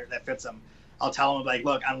brand that fits them, I'll tell them like,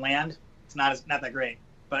 look, on land, it's not that great,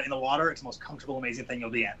 but in the water, it's the most comfortable, amazing thing you'll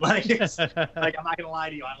be in. Like, like I'm not gonna lie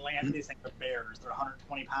to you, on land, these things are bears. They're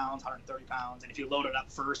 120 pounds, 130 pounds, and if you load it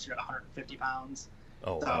up first, you're at 150 pounds.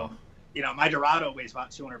 Oh, so, wow. My Dorado weighs about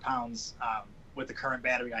 200 pounds with the current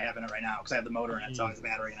battery I have in it right now, because I have the motor in it, so I have the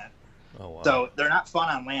battery in it. Oh, wow. So they're not fun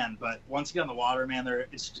on land, but once you get on the water, man,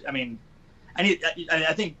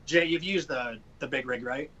 I think, Jay, you've used the big rig,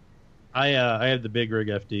 right? I have the big rig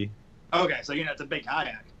FD. Okay, so it's a big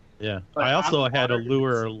kayak. Yeah. But I also had a water,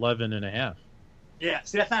 lure 11.5. Yeah,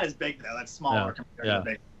 see, that's not as big though. That's smaller compared to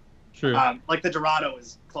the big. True. Like the Dorado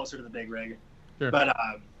is closer to the big rig. Sure. But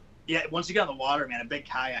once you get on the water, man, a big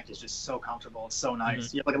kayak is just so comfortable. It's so nice.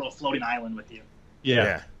 Mm-hmm. You have like a little floating island with you.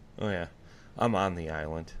 Yeah. Oh yeah. I'm on the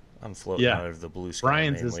island. I'm floating out of the Blue Sky.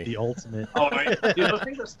 Brian's mainly. is the ultimate. Oh, right. Dude, those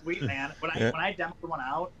things are sweet, man. When I demoed one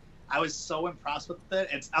out, I was so impressed with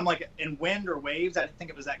it. I'm like, in wind or waves, I didn't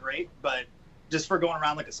think it was that great, but just for going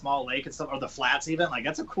around like a small lake and stuff, or the flats even, like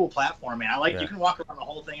that's a cool platform, man. You can walk around the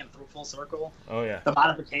whole thing in a full circle. Oh yeah. The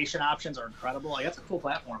modification options are incredible. Like that's a cool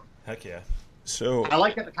platform. Heck yeah. So I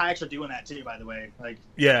like that the kayaks are doing that too, by the way. Like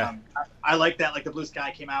I like that. Like the Blue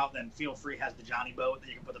Sky came out, then Feel Free has the Johnny boat that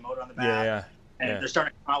you can put the motor on the back. Yeah. And they're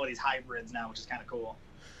starting to come out with these hybrids now, which is kind of cool.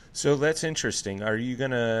 So that's interesting. Are you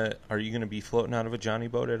gonna be floating out of a Johnny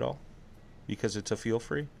boat at all? Because it's a Feel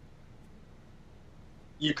Free?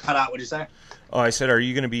 You cut out, what'd you say? Oh, I said, are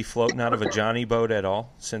you going to be floating out of a Johnny boat at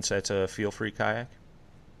all, since that's a Feel Free kayak?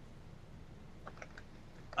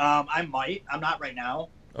 I might. I'm not right now.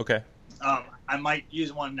 Okay. I might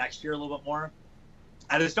use one next year a little bit more.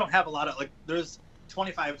 I just don't have a lot of, there's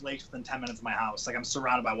 25 lakes within 10 minutes of my house. Like, I'm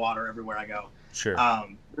surrounded by water everywhere I go. Sure.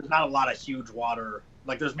 There's not a lot of huge water.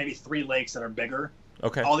 Like, there's maybe 3 lakes that are bigger.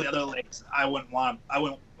 Okay. All the other lakes, I wouldn't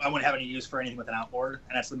have any use for anything with an outboard,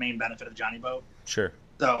 and that's the main benefit of Johnny boat. Sure.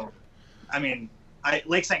 So, I mean,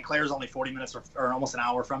 Lake St. Clair is only 40 minutes or almost an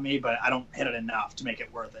hour from me, but I don't hit it enough to make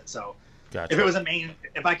it worth it. So, gotcha. If it was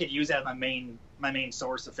if I could use that as my main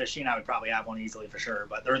source of fishing, I would probably have one easily for sure.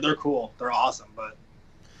 But they're cool, they're awesome. But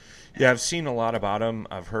yeah, I've seen a lot about them.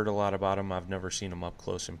 I've heard a lot about them. I've never seen them up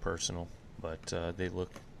close and personal, but they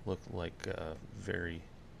look like very,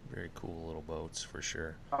 very cool little boats for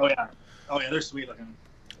sure. Oh yeah, they're sweet looking.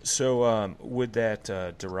 So with that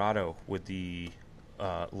Dorado, with the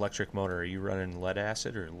electric motor, are you running lead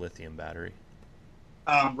acid or lithium battery?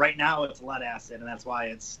 Right now it's lead acid, and that's why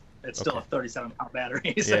it's still a 37-pound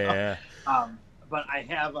battery. So, yeah. But I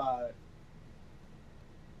have where's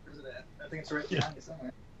it at? I think it's right behind me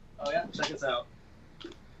somewhere. Oh yeah, check this out.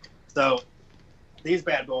 So these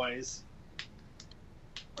bad boys,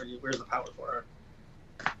 where's the power for?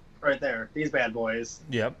 Right there. These bad boys.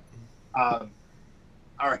 Yep.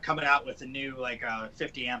 Are coming out with a new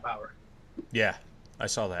 50 amp hour. Yeah, I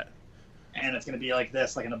saw that. And it's going to be like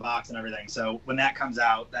this, like in a box and everything. So when that comes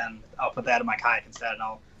out, then I'll put that in my kayak instead, and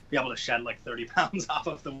I'll be able to shed like 30 pounds off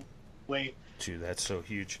of the weight. Dude, that's so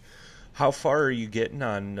huge. How far are you getting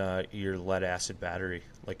on your lead acid battery?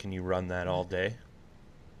 Like, can you run that all day?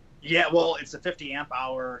 Yeah, well, it's a 50 amp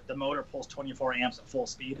hour. The motor pulls 24 amps at full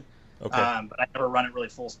speed. Okay. But I never run it really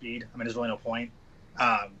full speed. I mean, there's really no point.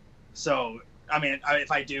 So, I mean,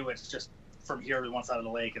 if I do, it's just from here to one side of the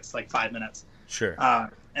lake. It's like 5 minutes. Sure.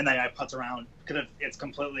 And then I putz around because it's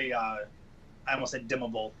completely, I almost said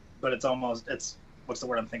dimmable, but it's what's the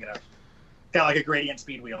word I'm thinking of? Got like a gradient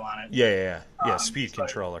speed wheel on it. Yeah. Speed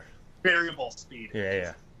controller. variable speed.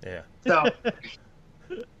 Yeah. So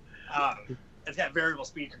it's got variable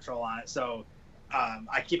speed control on it. So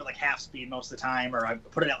I keep it like half speed most of the time, or I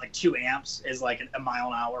put it at like 2 amps is like a mile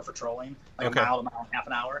an hour for trolling, like Okay. a mile and a half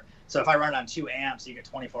an hour. So if I run it on 2 amps, you get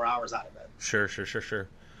 24 hours out of it. Sure.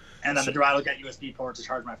 And then the Dorado got USB ports to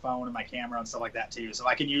charge my phone and my camera and stuff like that too. So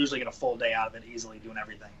I can usually get a full day out of it easily doing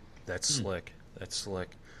everything. That's slick.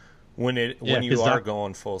 When you 'cause are that-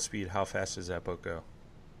 going full speed, how fast does that boat go?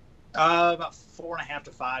 About 4.5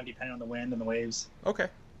 to 5, depending on the wind and the waves. Okay,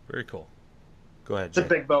 very cool. Go ahead, It's a Jay.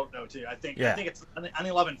 big boat though too. I think Yeah. it's on the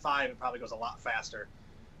 11.5. It probably goes a lot faster.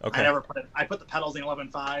 Okay. I put the pedals in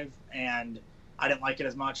 11.5, and I didn't like it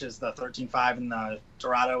as much as the 13.5 and the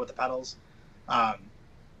Dorado with the pedals.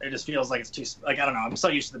 It just feels like it's too, like, I don't know. I'm so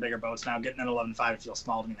used to the bigger boats now. Getting an 11.5, it feels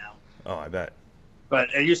small to me now. Oh, I bet.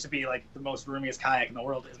 But it used to be like the most roomiest kayak in the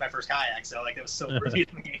world. It was my first kayak, so like it was so roomy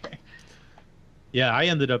to me. Yeah, I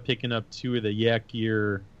ended up picking up 2 of the Yak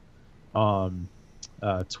Gear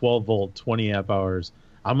 12 volt 20 amp hours.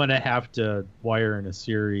 I'm gonna have to wire in a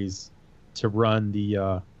series to run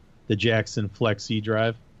the Jackson Flex E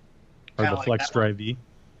drive or Kinda the like Flex that one? Drive E.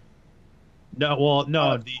 No,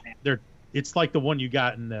 Oh, it's like the one you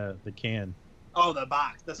got in the can. Oh, the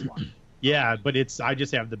box, this one. Yeah, but I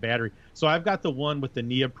just have the battery. So I've got the one with the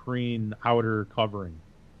neoprene outer covering.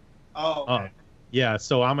 Oh, okay. Yeah,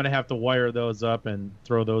 so I'm gonna have to wire those up and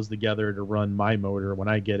throw those together to run my motor when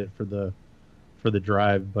I get it for the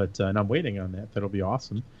drive. But and I'm waiting on that. That'll be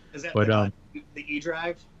awesome. Is that but, the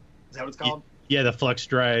E-Drive? Is that what it's called? Yeah, the Flex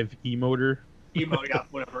Drive E motor. E-Mode, yeah,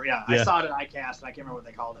 whatever. Yeah. Yeah. I saw it at ICAST, and I can't remember what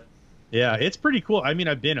they called it. Yeah, it's pretty cool. I mean,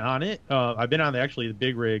 I've been on it. I've been on actually the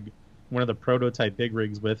big rig, one of the prototype big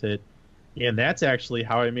rigs with it, and that's actually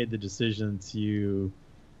how I made the decision to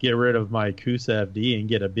get rid of my Kusa FD and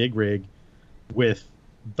get a big rig with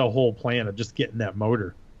the whole plan of just getting that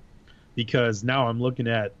motor, because now I'm looking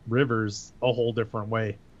at rivers a whole different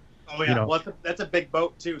way. Oh, yeah. You know. Well, that's a big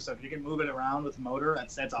boat, too, so if you can move it around with the motor,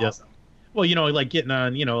 that's awesome. Well, like getting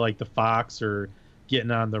on, like the Fox or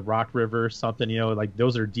getting on the Rock River or something, like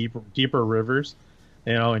those are deeper rivers,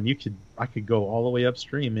 and I could go all the way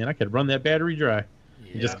upstream, man. I could run that battery dry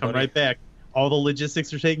and just come right back. All the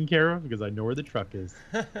logistics are taken care of because I know where the truck is.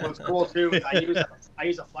 What's cool, too, is I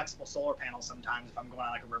use a flexible solar panel sometimes if I'm going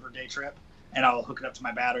on like a river day trip, and I'll hook it up to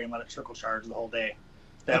my battery and let it trickle charge the whole day.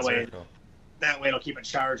 That's very cool. That way it'll keep it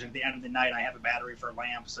charged, and at the end of the night I have a battery for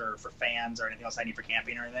lamps or for fans or anything else I need for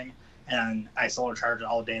camping or anything, and I solar charge it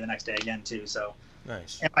all day the next day again too. So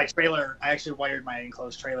Nice. and my trailer, I actually wired my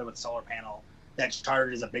enclosed trailer with a solar panel that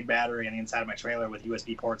charges a big battery on the inside of my trailer with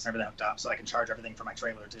USB ports and everything hooked up, so I can charge everything from my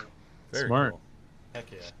trailer too. Very Smart. cool.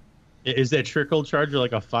 Heck yeah. Is that trickle charger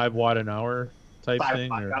like a 5 watt an hour type 5 thing?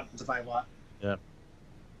 watt, Or? yeah, it's a 5 watt.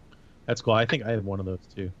 That's cool. I think I have one of those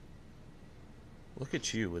too. Look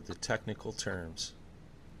at you with the technical terms.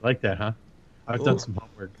 Like that, huh? I've Ooh. done some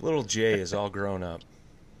homework. Little Jay is all grown up.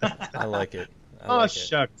 I like it. Oh, like it.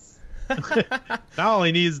 shucks. Now all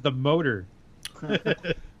he needs is the motor.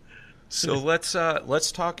 So let's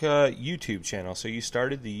talk YouTube channel. So you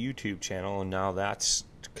started the YouTube channel, and now that's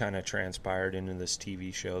kind of transpired into this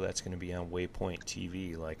TV show that's going to be on Waypoint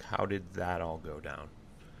TV. Like, how did that all go down?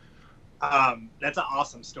 That's an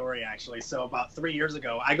awesome story, actually. So about 3 years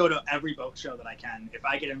ago, I go to every boat show that I can. If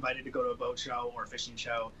I get invited to go to a boat show or a fishing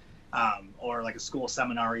show, or like a school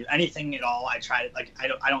seminar, anything at all, I try to, like,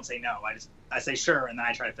 I don't say no. I say sure, and then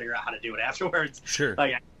I try to figure out how to do it afterwards. Sure.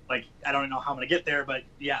 Like I don't know how I'm gonna get there, but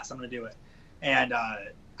yes, I'm gonna do it. And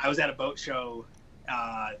I was at a boat show.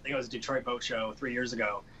 I think it was a Detroit boat show 3 years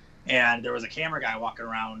ago, and there was a camera guy walking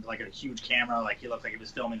around, like a huge camera, like he looked like he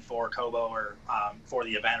was filming for Kobo or for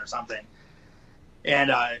the event or something.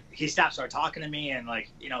 And he stopped, started talking to me, and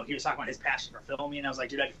he was talking about his passion for filming. And I was like,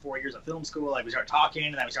 dude, I did 4 years of film school. Like, we started talking,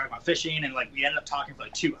 and then we started talking about fishing, and we ended up talking for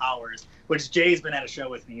 2 hours. Which Jay's been at a show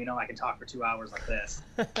with me. I can talk for 2 hours like this.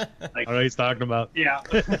 I know what he's talking about. Yeah.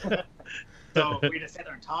 So we just sat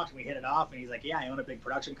there and talked, and we hit it off. And he's like, yeah, I own a big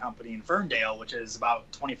production company in Ferndale, which is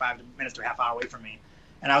about 25 minutes to a half hour away from me.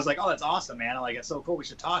 And I was like, oh, that's awesome, man. It's so cool. We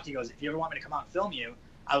should talk. He goes, if you ever want me to come out and film you,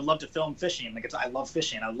 I would love to film fishing. I love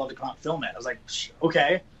fishing. I'd love to come out and film it. I was like,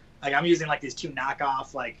 okay. I'm using these 2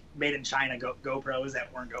 knockoff, made in China GoPros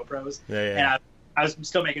that weren't GoPros. Yeah. And I was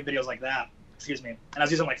still making videos like that. Excuse me. And I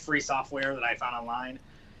was using free software that I found online.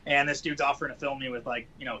 And this dude's offering to film me with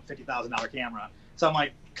 $50,000 camera. So I'm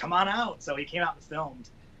like, come on out. So he came out and filmed.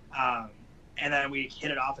 And then we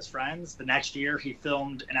hit it off as friends. The next year he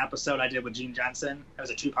filmed an episode I did with Gene Jensen. It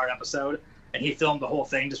was a 2-part episode. And he filmed the whole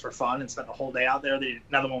thing just for fun and spent the whole day out there. They did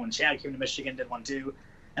another one when Chad came to Michigan, did one too.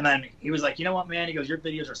 And then he was like, you know what, man? He goes, your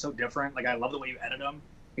videos are so different. I love the way you edit them.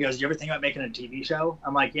 He goes, "You ever think about making a TV show?"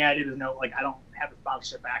 I'm like, "Yeah, I do." There's no, like, I don't have the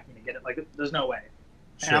sponsorship backing to get it. Like, there's no way.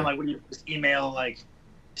 Sure. And I'm like, "Would you just email like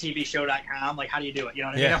tvshow.com? Like, how do you do it? You know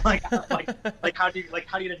what I mean?" Yeah. I'm like, how do you get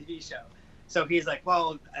a TV show? So he's like,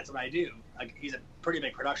 "Well, that's what I do." Like, he's a pretty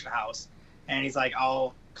big production house, and he's like,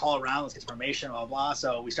 "I'll call around, let's get some information, blah blah."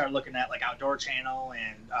 So we started looking at like Outdoor Channel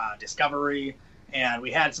and Discovery, and we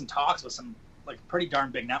had some talks with some like pretty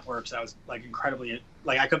darn big networks. I was like incredibly,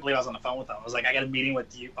 like, I couldn't believe I was on the phone with them. I was like, "I got a meeting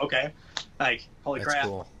with you." Okay, like, holy That's crap.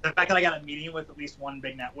 cool. The fact that I got a meeting with at least one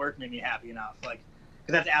big network made me happy enough. Like,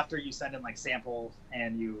 because that's after you send in like samples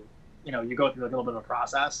and you go through a little bit of a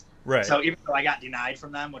process. Right. So even though I got denied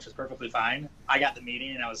from them, which was perfectly fine, I got the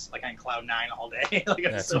meeting and I was like on cloud 9 all day. Like,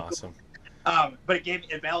 it was That's so awesome. cool. But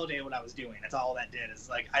it validated what I was doing. That's all that did. Is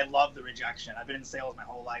like, I love the rejection. I've been in sales my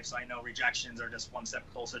whole life, so I know rejections are just one step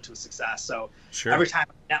closer to success. So Sure. every time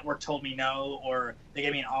a network told me no, or they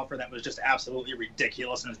gave me an offer that was just absolutely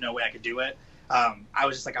ridiculous and there's no way I could do it, I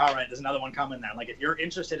was just like, all right, there's another one coming then. Like, if you're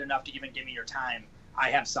interested enough to even give me your time, I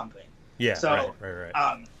have something. Yeah. So,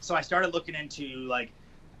 right. So I started looking into, like,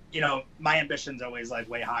 my ambition's always like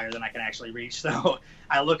way higher than I can actually reach. So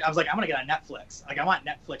I was like, I'm gonna get on Netflix. Like, I want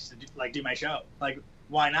Netflix to do my show. Like,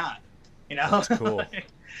 why not? That's cool.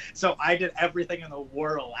 So I did everything in the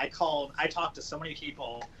world. I talked to so many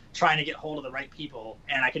people trying to get hold of the right people,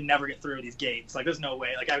 and I could never get through these gates. Like, there's no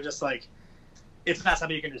way. Like, I was just like, it's not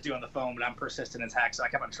something you can just do on the phone, but I'm persistent as heck. So I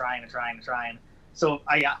kept on trying. So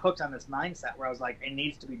I got hooked on this mindset where I was like, it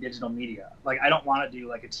needs to be digital media. Like, I don't want to do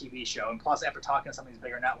like a TV show. And plus, after talking to some of these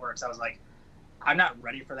bigger networks, I was like, I'm not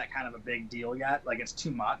ready for that kind of a big deal yet. Like, it's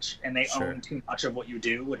too much, and they Sure. own too much of what you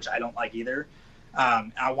do, which I don't like either.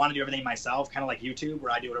 I want to do everything myself, kind of like YouTube,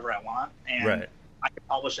 where I do whatever I want, and Right. I can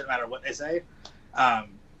publish it no matter what they say.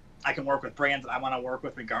 I can work with brands that I want to work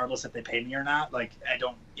with, regardless if they pay me or not. Like, I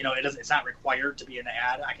don't, it's not required to be in the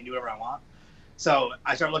ad. I can do whatever I want. So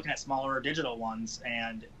I started looking at smaller digital ones,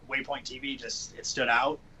 and Waypoint TV it stood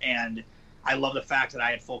out. And I love the fact that I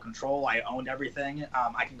had full control. I owned everything.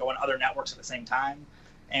 I can go on other networks at the same time,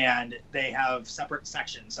 and they have separate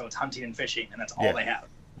sections. So it's hunting and fishing, and that's all Yeah. they have.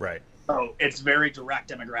 Right. So it's very direct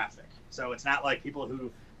demographic. So it's not like people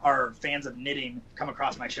who are fans of knitting come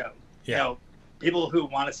across my show. Yeah. People who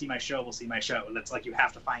want to see my show will see my show. That's like, you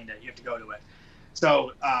have to find it. You have to go to it.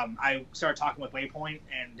 So I started talking with Waypoint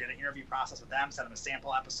and did an interview process with them, sent them a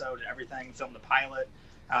sample episode and everything, filmed the pilot,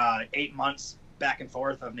 8 months back and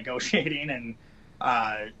forth of negotiating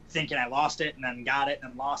and thinking I lost it and then got it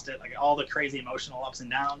and then lost it, like all the crazy emotional ups and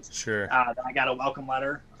downs. Sure. Then I got a welcome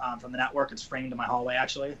letter from the network. It's framed in my hallway,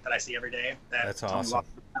 actually, that I see every day. That's tells me awesome. about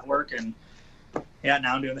the network, and yeah,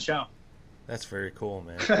 now I'm doing the show. That's very cool,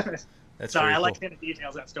 man. That's Sorry, very I cool. like getting the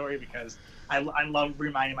details of that story because I love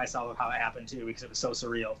reminding myself of how it happened too, because it was so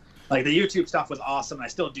surreal. Like, the YouTube stuff was awesome. And I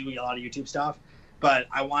still do a lot of YouTube stuff, but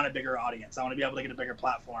I want a bigger audience. I want to be able to get a bigger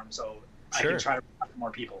platform so I Sure. can try to reach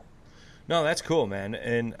more people. No, that's cool, man.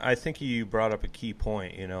 And I think you brought up a key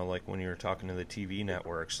point, like when you were talking to the TV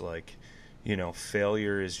networks, like,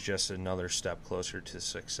 failure is just another step closer to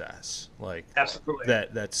success. Like, Absolutely.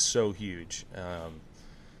 that's so huge.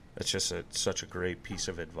 That's just such a great piece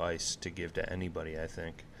of advice to give to anybody, I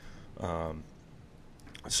think.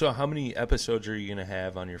 So how many episodes are you going to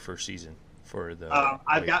have on your first season for the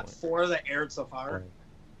I've got Waypoint? 4 that aired so far.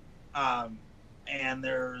 And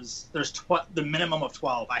there's the minimum of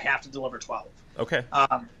 12. I have to deliver 12. Okay.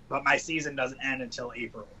 But my season doesn't end until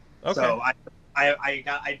April. Okay. So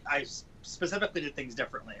I specifically did things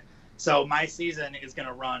differently. So my season is going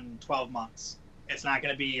to run 12 months. It's not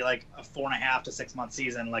going to be like a 4.5 to 6 month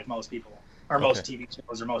season like most people, or most TV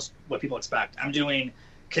shows, or most what people expect. I'm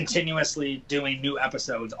continuously doing new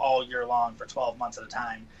episodes all year long for 12 months at a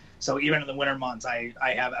time. So even in the winter months, I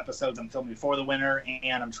have episodes I'm filming before the winter,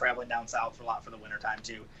 and I'm traveling down south for a lot for the winter time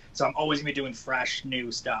too. So I'm always gonna be doing fresh,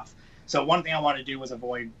 new stuff. So one thing I wanted to do was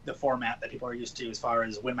avoid the format that people are used to as far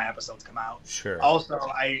as when my episodes come out. Sure. Also,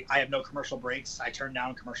 I have no commercial breaks. I turned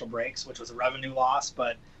down commercial breaks, which was a revenue loss,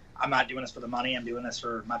 but I'm not doing this for the money. I'm doing this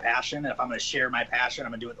for my passion. And if I'm going to share my passion,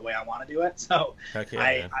 I'm going to do it the way I want to do it. So Heck yeah,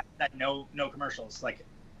 I man. said no commercials. Like,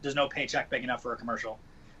 there's no paycheck big enough for a commercial.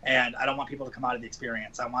 And I don't want people to come out of the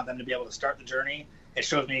experience. I want them to be able to start the journey. It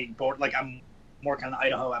shows me like I'm working on the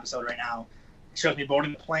Idaho episode right now. It shows me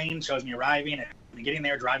boarding the plane, shows me arriving and getting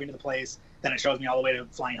there, driving to the place. Then it shows me all the way to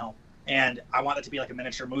flying home. And I want it to be like a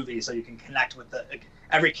miniature movie, so you can connect with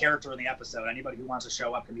every character in the episode. Anybody who wants to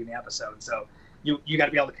show up can be in the episode. So you got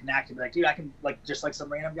to be able to connect and be like, dude, I can, like, just like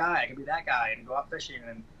some random guy, I can be that guy and go out fishing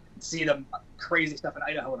and see the crazy stuff in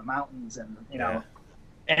Idaho in the mountains, and Yeah.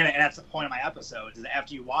 and that's the point of my episodes, is that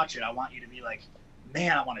after you watch it, I want you to be like,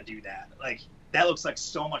 man, I want to do that. Like, that looks like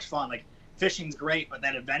so much fun. Like fishing's great, but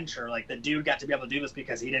that adventure, like the dude got to be able to do this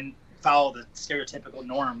because he didn't follow the stereotypical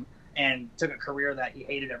norm and took a career that he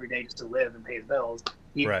hated every day just to live and pay his bills.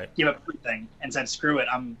 He gave up everything and said, "Screw it,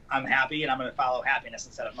 I'm happy and I'm going to follow happiness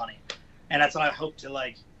instead of money." And that's what I hope to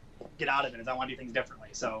like get out of it. Is I want to do things differently.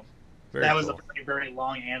 So that was a very, very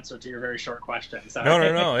long answer to your very short question. So.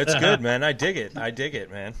 No, it's good, man. I dig it,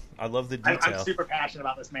 man. I love the detail. I'm super passionate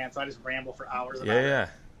about this, man. So I just ramble for hours about it. Yeah.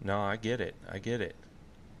 No, I get it.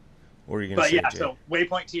 What are you going to say, Jay? So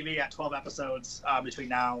Waypoint TV got 12 episodes between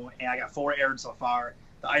now, and I got 4 aired so far.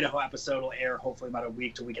 The Idaho episode will air hopefully about a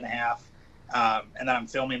week to a week and a half. And then I'm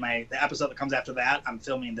filming the episode that comes after that. I'm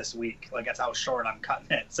filming this week. Like that's how short I'm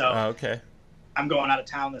cutting it. So okay. I'm going out of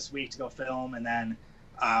town this week to go film, and then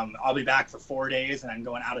I'll be back for 4 days, and I'm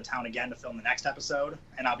going out of town again to film the next episode.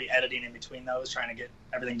 And I'll be editing in between those, trying to get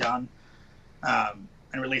everything done,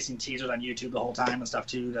 and releasing teasers on YouTube the whole time and stuff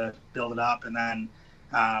too to build it up. And then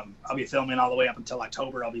I'll be filming all the way up until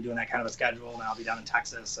October. I'll be doing that kind of a schedule, and I'll be down in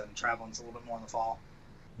Texas and traveling a little bit more in the fall.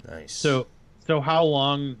 Nice. So how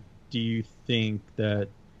long do you think that?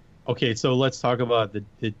 Okay, so let's talk about the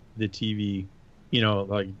TV.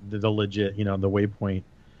 Like the legit, the Waypoint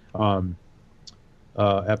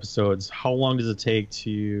episodes. How long does it take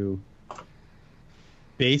to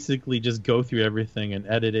basically just go through everything and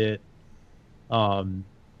edit it? Do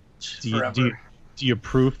you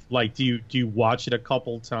proof? Like, do you watch it a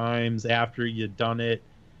couple times after you've done it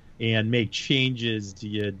and make changes? Do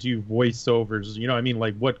you do voiceovers?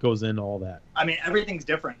 Like what goes into all that? I mean, everything's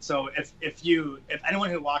different. So if anyone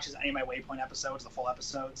who watches any of my Waypoint episodes, the full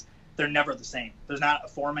episodes, they're never the same. There's not a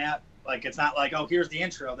format. Like it's not like, oh, here's the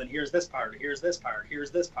intro, then here's this part, here's this part,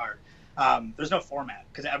 here's this part. There's no format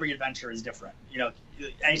because every adventure is different.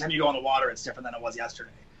 Anytime you go on the water, it's different than it was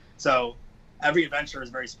yesterday. So every adventure is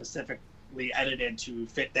very specifically edited to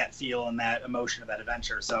fit that feel and that emotion of that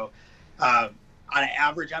adventure. So on an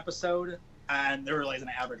average episode, and there really isn't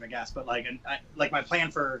an average, I guess, but like my plan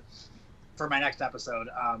for my next episode,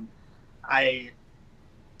 I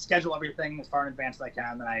schedule everything as far in advance as I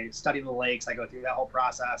can. Then I study the lakes. I go through that whole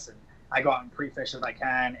process, and I go out and pre-fish if I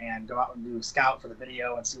can, and go out and do scout for the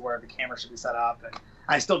video and see where the camera should be set up. And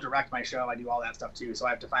I still direct my show. I do all that stuff too. So I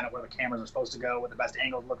have to find out where the cameras are supposed to go, what the best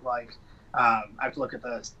angles look like. I have to look at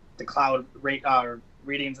the cloud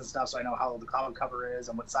readings and stuff, so I know how the cloud cover is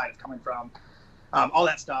and what side it's coming from. All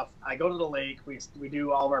that stuff. I go to the lake. We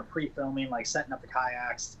do all of our pre-filming, like setting up the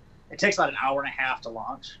kayaks. It takes about an hour and a half to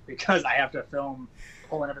launch because I have to film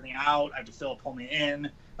pulling everything out. I have to pull me in.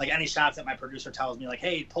 Like any shots that my producer tells me, like,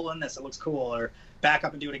 hey, pull in this, it looks cool, or back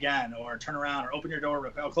up and do it again, or turn around, or open your door,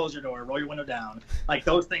 or close your door, roll your window down. Like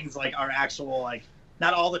those things like are actual, like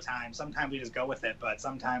not all the time. Sometimes we just go with it, but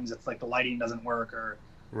sometimes it's like the lighting doesn't work, or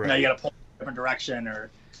you got to pull in a different direction or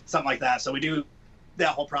something like that. So we do that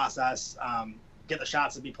whole process, get the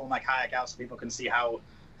shots of me pulling my kayak out so people can see how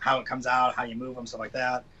it comes out, how you move them, stuff like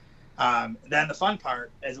that. Then the fun part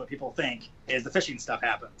is what people think is the fishing stuff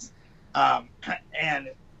happens. And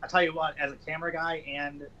I tell you what, as a camera guy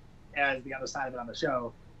and as the other side of it on the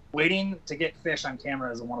show, waiting to get fish on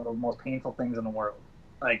camera is one of the most painful things in the world.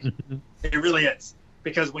 Like it really is,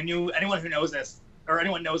 because anyone who knows this, or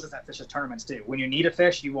anyone knows this that fishes tournaments too, when you need a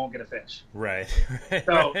fish, you won't get a fish. Right.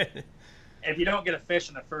 So if you don't get a fish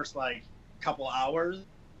in the first like couple hours,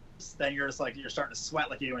 then you're just like, you're starting to sweat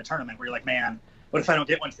like you do in a tournament where you're like, man, what if I don't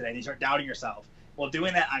get one today? And you start doubting yourself. Well,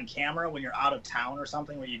 doing that on camera when you're out of town or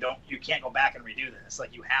something where you can't go back and redo this.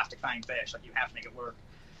 Like you have to find fish. Like you have to make it work.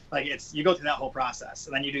 Like you go through that whole process,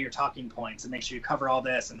 and then you do your talking points and make sure you cover all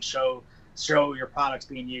this and show your products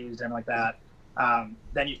being used and like that.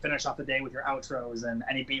 Then you finish off the day with your outros and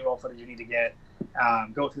any B-roll footage you need to get.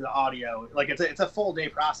 Go through the audio. Like it's a full day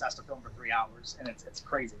process to film for 3 hours, and it's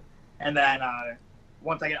crazy. And then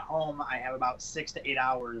once I get home, I have about 6 to 8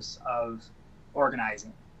 hours of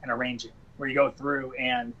organizing and arranging, where you go through,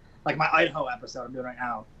 and like my Idaho episode I'm doing right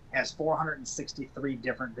now has 463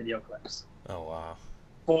 different video clips. Oh wow.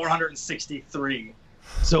 463.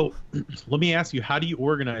 So let me ask you, how do you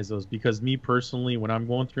organize those? Because me personally, when I'm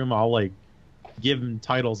going through them, I'll like give them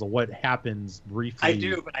titles of what happens briefly. I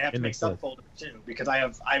do, but I have to make subfolders too, because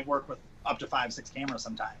I work with up to 5-6 cameras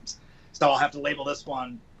sometimes. So I'll have to label this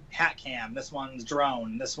one hat cam, this one's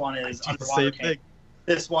drone, this one is underwater cam,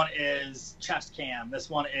 this one is chest cam, this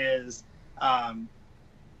one is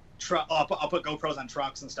I'll put GoPros on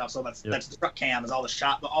trucks and stuff. So that's the truck cam is all the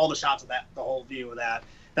shots of that, the whole view of that.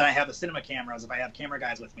 Then I have the cinema cameras if I have camera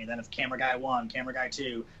guys with me. Then it's camera guy 1, camera guy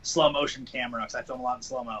 2, slow motion camera because I film a lot in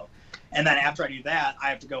slow mo. And then after I do that, I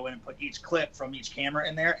have to go in and put each clip from each camera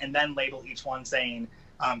in there and then label each one saying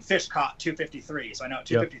fish caught 253. So I know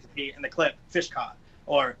 253 in the clip, fish caught,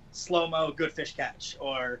 or slow mo, good fish catch,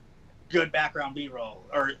 or good background B-roll,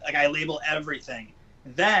 or like I label everything.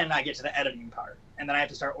 Then I get to the editing part, and then I have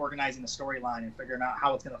to start organizing the storyline and figuring out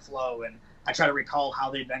how it's going to flow. And I try to recall how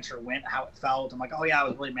the adventure went, how it felt. I'm like, oh yeah, I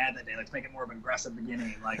was really mad that day. Let's make it more of an aggressive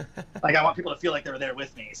beginning. Like I want people to feel like they were there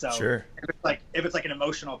with me. So sure. if it's like an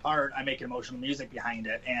emotional part, I make emotional music behind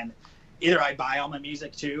it. And either I buy all my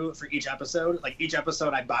music too for each episode. Like each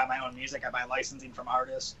episode, I buy my own music. I buy licensing from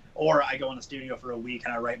artists, or I go in the studio for a week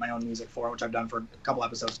and I write my own music for it, which I've done for a couple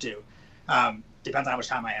episodes too. Depends on how much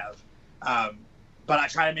time I have. But I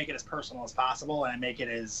try to make it as personal as possible, and I make it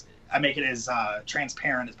as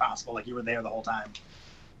transparent as possible, like you were there the whole time.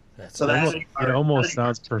 It almost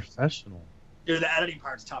sounds professional. Dude, the editing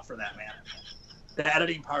part's tough for that, man. The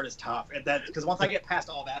editing part is tough, because once I get past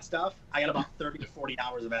all that stuff, I got about 30 to 40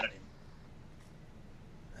 hours of editing.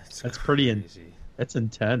 That's pretty that's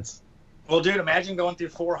intense. Well, dude, imagine going through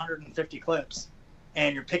 450 clips,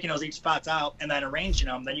 and you're picking those each spots out, and then arranging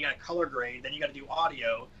them. Then you got to color grade. Then you got to do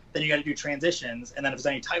audio. Then you got to do transitions, and then if there's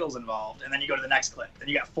any titles involved, and then you go to the next clip. Then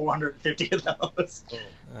you got 450 of those.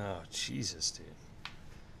 Oh, Jesus, dude.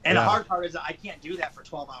 And the hard part is that I can't do that for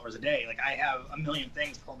 12 hours a day. Like, I have a million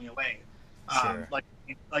things pull me away. Sure.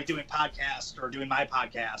 Like doing podcasts, or doing my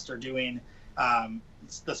podcast, or doing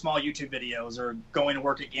the small YouTube videos, or going to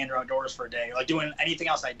work at Gander Outdoors for a day. Like, doing anything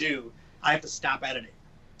else I do, I have to stop editing.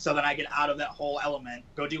 So then I get out of that whole element,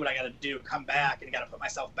 go do what I got to do, come back, and got to put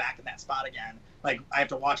myself back in that spot again. Like, I have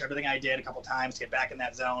to watch everything I did a couple times to get back in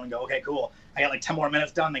that zone and go, okay, cool. I got like 10 more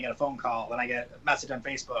minutes done. Then I get a phone call. Then I get a message on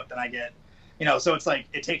Facebook. Then I get, so it's like,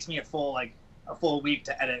 it takes me a full week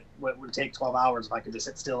to edit what would take 12 hours if I could just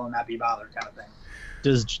sit still and not be bothered, kind of thing.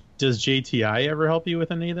 Does JTI ever help you with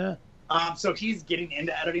any of that? So he's getting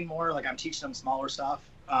into editing more. Like, I'm teaching him smaller stuff.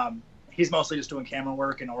 He's mostly just doing camera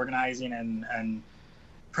work and organizing and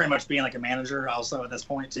pretty much being like a manager also at this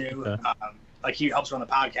point too. Okay. Like, he helps run the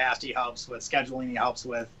podcast. He helps with scheduling. He helps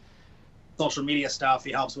with social media stuff.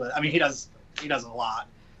 He helps with, he does a lot.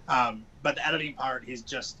 But the editing part, he's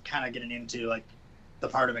just kind of getting into like the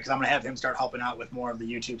part of it, because I'm going to have him start helping out with more of the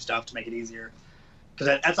YouTube stuff to make it easier.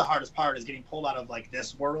 Because that's the hardest part, is getting pulled out of like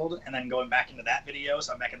this world and then going back into that video.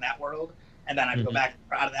 So I'm back in that world, and then I go back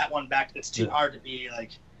out of that one back. It's too hard to be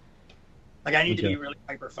like I need to be really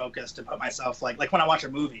hyper focused to put myself like when I watch a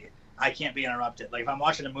movie, I can't be interrupted. Like, if I'm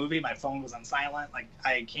watching a movie, my phone goes on silent. Like,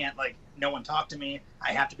 I can't, no one talk to me.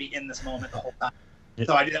 I have to be in this moment the whole time.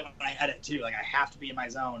 So I do that when I edit too. Like, I have to be in my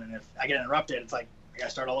zone, and if I get interrupted, it's like I gotta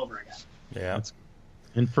start all over again. Yeah.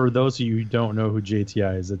 And for those of you who don't know who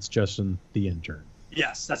JTI is, it's Justin the intern.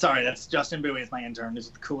 Yes, that's all right. That's Justin Bowie is my intern. He's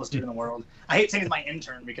the coolest dude in the world. I hate saying he's my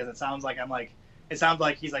intern because it sounds like it sounds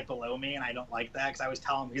like he's like below me, and I don't like that, because I always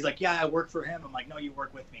tell him, he's like, yeah, I work for him. I'm like, no, you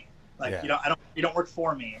work with me. Like, you don't work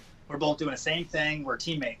for me. We're both doing the same thing. We're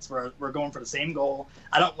teammates. We're going for the same goal.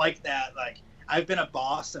 I don't like that. Like, I've been a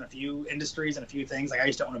boss in a few industries and a few things. Like, I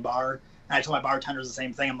used to own a bar, and I told my bartenders the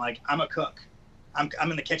same thing. I'm like, I'm a cook. I'm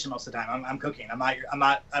in the kitchen most of the time. I'm cooking. I'm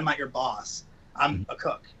not your boss. I'm a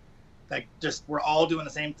cook. Like, just, we're all doing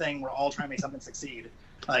the same thing. We're all trying to make something succeed.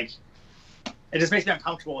 Like, it just makes me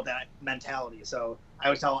uncomfortable with that mentality. So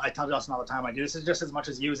I tell Justin all the time, this is just as much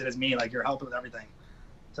as you as it is me. Like, you're helping with everything.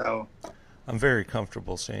 So I'm very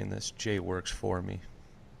comfortable saying this. Jay works for me.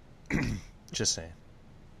 Just saying.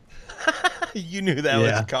 You knew that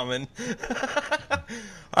was coming.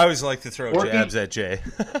 I always like to throw jabs at Jay.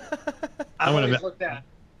 I've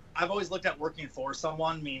always looked at working for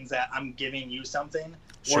someone means that I'm giving you something.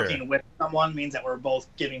 Sure. Working with someone means that we're both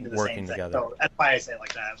giving to the same thing. Together. So that's why I say it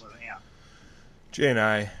like that. So, yeah. Jay and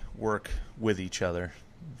I work with each other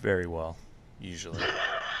very well, usually.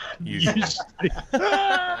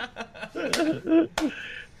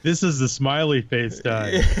 This is the smiley face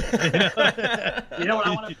time. You know what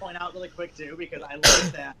I want to point out really quick too, because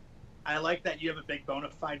I like that you have a big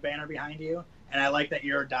Bonafide banner behind you, and I like that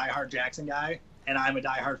you're a diehard Jackson guy, and I'm a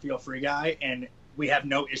diehard Feel Free guy, and we have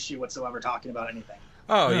no issue whatsoever talking about anything.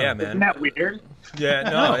 Oh yeah, man. Isn't that weird? Yeah,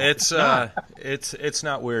 no, it's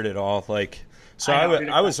not weird at all. Like, so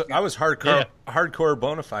I was hardcore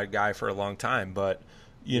Bonafide guy for a long time, but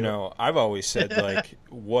I've always said like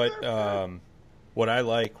what I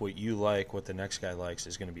like, what you like, what the next guy likes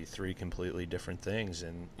is going to be three completely different things,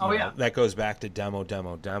 and that goes back to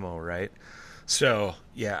demo, right? So,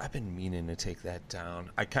 yeah, I've been meaning to take that down.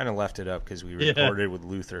 I kind of left it up because we recorded with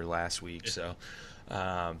Luther last week. So,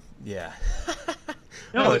 yeah.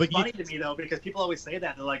 No, it's funny to me, though, because people always say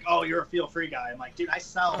that. They're like, oh, you're a feel-free guy. I'm like, dude, I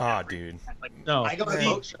sell dude. Like, No. I go to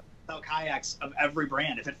boat shows, sell kayaks of every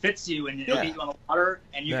brand. If it fits you and it'll get you on the water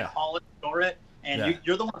and you can haul it, store it, and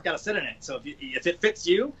you're the one that's got to sit in it. So if it fits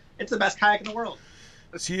you, it's the best kayak in the world.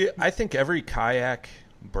 See, I think every kayak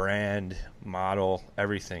brand, model,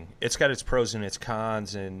 everything, it's got its pros and its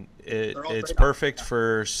cons, and it's perfect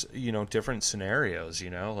for, different scenarios,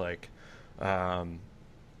 like, I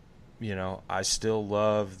still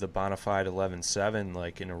love the Bonafide 11.7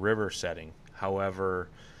 like in a river setting. However,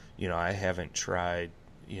 I haven't tried,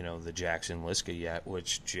 the Jackson Liska yet,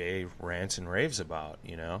 which Jay rants and raves about,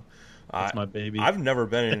 That's my baby. I've never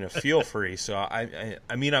been in a feel free, so I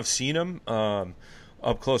mean, I've seen them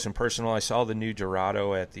up close and personal. I saw the new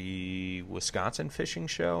Dorado at the Wisconsin Fishing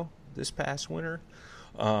Show this past winter.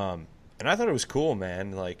 And I thought it was cool,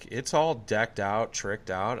 man. Like, it's all decked out, tricked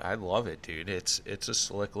out. I love it, dude. It's a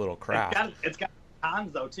slick little craft. It's got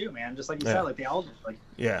cons, though, too, man. Just like you said, like the Aldrin. Like,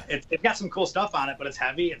 yeah. It's got some cool stuff on it, but it's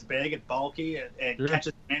heavy, it's big, it's bulky, it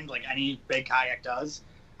catches wind like any big kayak does.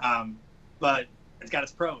 But it's got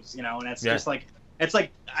its pros, and it's just like, it's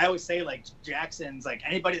like, I always say, like, Jackson's, like,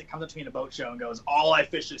 anybody that comes up to me in a boat show and goes, all I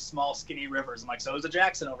fish is small, skinny rivers. I'm like, so is a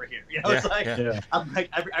Jackson over here. It's like, I'm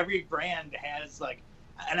like, every brand has, like,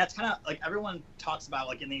 and that's kind of like everyone talks about,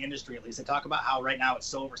 like in the industry at least, they talk about how right now it's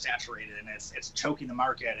so oversaturated and it's choking the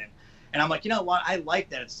market. And I'm like, you know what? I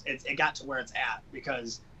like that it got to where it's at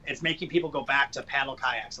because it's making people go back to paddle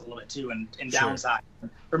kayaks a little bit too and downside.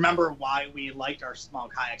 Remember why we liked our small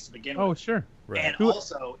kayaks to begin with. Oh, sure. Right. And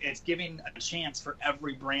also it's giving a chance for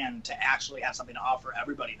every brand to actually have something to offer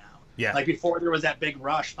everybody now. Yeah. Like before there was that big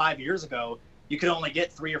rush 5 years ago, you could only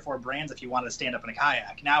get 3 or 4 brands if you wanted to stand up in a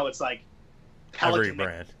kayak. Now it's like Pelican every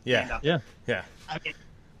brand. Yeah. I mean,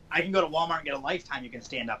 I can go to Walmart and get a Lifetime you can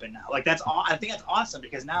stand up in now. Like I think that's awesome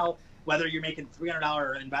because now whether you're making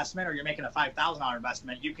 $300 investment or you're making a $5,000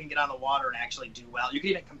 investment, you can get on the water and actually do well. You can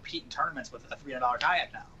even compete in tournaments with a $300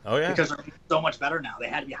 kayak now. Oh yeah. Because they're so much better now. They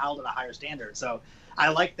had to be held at a higher standard. So I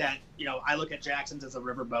like that. I look at Jackson's as a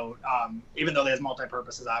riverboat, even though there's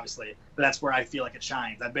multi-purposes, obviously. But that's where I feel like it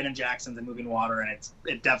shines. I've been in Jackson's and moving water, and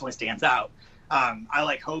it definitely stands out. I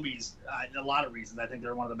like Hobie's a lot of reasons. I think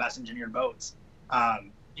they're one of the best engineered boats.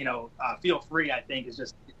 Feel Free, I think, is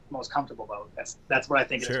just the most comfortable boat. That's what I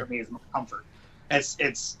think it is for me, is the most comfort.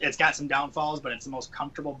 It's got some downfalls, but it's the most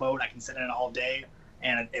comfortable boat. I can sit in it all day,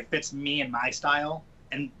 and it fits me and my style,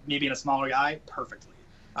 and me being a smaller guy, perfectly.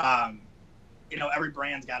 Every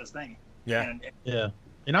brand's got its thing. Yeah.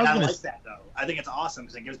 And I like that, though. I think it's awesome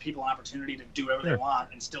because it gives people an opportunity to do whatever they want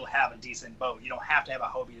and still have a decent boat. You don't have to have a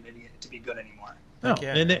Hobie to be good anymore. No,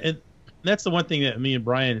 and that's the one thing that me and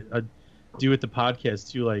Brian do with the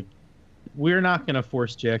podcast too. Like, we're not going to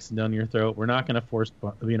force Jackson down your throat. We're not going to force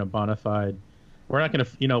Bonafide. We're not going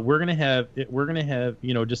to we're going to have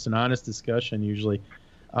just an honest discussion usually.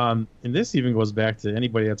 And this even goes back to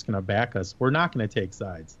anybody that's going to back us. We're not going to take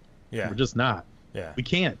sides. Yeah, we're just not. Yeah, we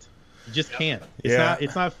can't. You just can't.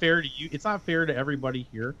 It's not fair to you. It's not fair to everybody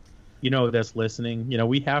here, that's listening.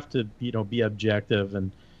 We have to, be objective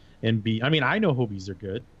and be. I mean, I know Hobies are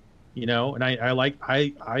good, and I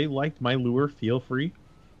liked my lure Feel Free.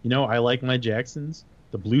 I like my Jacksons.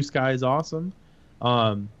 The Blue Sky is awesome.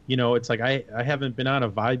 It's like I haven't been on a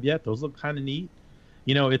Vibe yet. Those look kind of neat.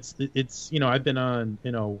 It's I've been on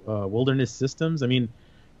Wilderness Systems. I mean,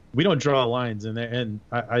 we don't draw lines, and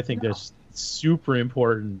I think that's super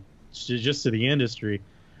important. Just to the industry,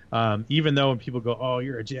 even though when people go, oh,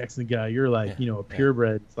 you're a Jackson guy, you're like, a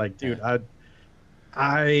purebred. It's like, dude,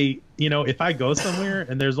 I if I go somewhere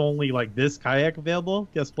and there's only like this kayak available,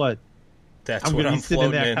 guess what? I'm going to be sitting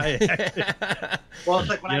in that kayak. Well, it's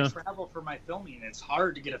like when I travel for my filming, it's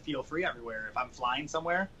hard to get a Feel Free everywhere. If I'm flying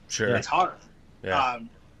somewhere, it's hard. Yeah.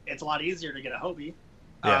 It's a lot easier to get a Hobie.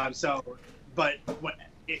 Yeah. But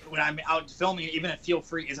when I'm out filming, even if Feel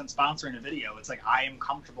Free isn't sponsoring a video, it's like I am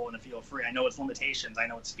comfortable in a Feel Free. I know its limitations. I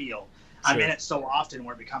know its feel. I'm in it so often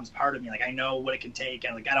where it becomes part of me. Like I know what it can take,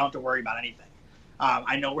 and like I don't have to worry about anything.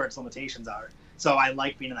 I know where its limitations are. So I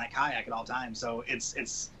like being in that kayak at all times. So it's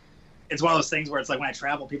one of those things where it's like when I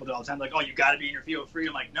travel, people do all the time, like, oh, you got to be in your Feel Free.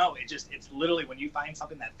 I'm like, no, it's literally when you find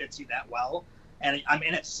something that fits you that well, and I'm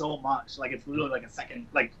in it so much. Like it's literally like a second.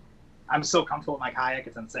 Like I'm so comfortable with my kayak,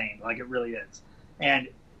 it's insane. Like it really is. And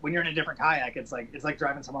when you're in a different kayak, it's like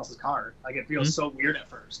driving someone else's car. Like it feels so weird at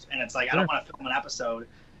first, and it's like I don't want to film an episode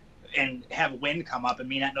and have wind come up and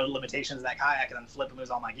me not know the limitations of that kayak and then flip and lose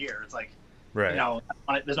all my gear. It's like, right.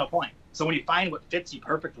 There's no point. So when you find what fits you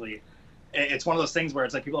perfectly, it's one of those things where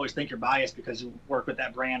it's like people always think you're biased because you work with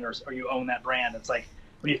that brand or you own that brand. It's like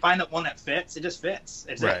when you find that one that fits, it just fits.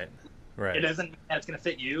 It's right. Right. It doesn't mean that it's going to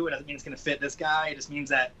fit you. It doesn't mean it's going to fit this guy. It just means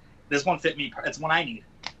that this one fit me. It's one I need.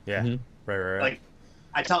 Yeah. Mm-hmm. Right. Like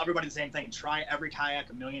I tell everybody the same thing. Try every kayak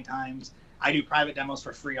a million times. I do private demos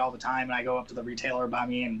for free all the time, and I go up to the retailer by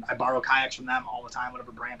me, and I borrow kayaks from them all the time,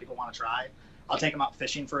 whatever brand people want to try. I'll take them out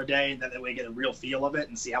fishing for a day, that way get a real feel of it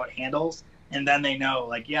and see how it handles. And then they know,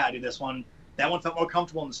 like, yeah, dude, this one, that one felt more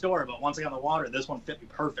comfortable in the store, but once I got on the water, this one fit me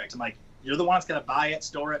perfect. I'm like, you're the one that's going to buy it,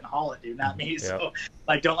 store it, and haul it, dude, not me. Yep. So,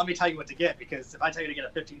 like, don't let me tell you what to get, because if I tell you to get a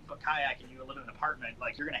 15-foot kayak and you live in an apartment,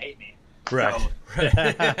 like, you're going to hate me. Right. So,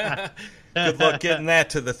 right. Good luck getting that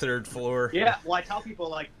to the third floor. yeah, well, I tell people,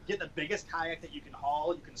 like, get the biggest kayak that you can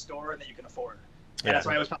haul, you can store, and that you can afford. And Yeah. that's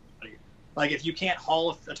why I always tell everybody. Like, if you can't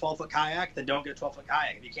haul a 12-foot kayak, then don't get a 12-foot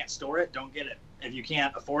kayak. If you can't store it, don't get it. If you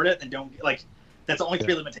can't afford it, then don't, like, that's the only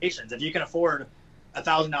three limitations. If you can afford a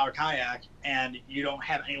 $1,000 kayak and you don't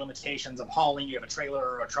have any limitations of hauling, you have a trailer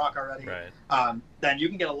or a truck already, Right. then you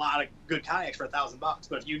can get a lot of good kayaks for $1,000.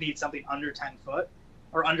 But if you need something under 10 foot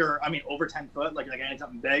or over 10 foot, like I need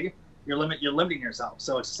something big, you're limiting yourself.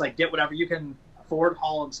 So it's just like, get whatever you can afford,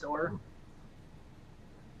 haul, and store,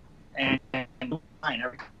 and fine,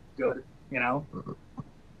 everything's good, you know.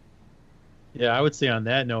 Yeah, I would say on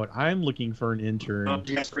that note, I'm looking for an intern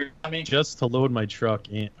Do you guys agree with me? just to load my truck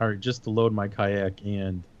or just to load my kayak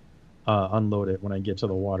and unload it when I get to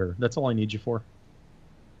the water. That's all I need you for.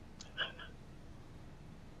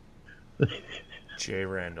 Jay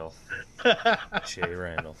Randall. Jay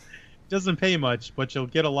Randall. Doesn't pay much, but you'll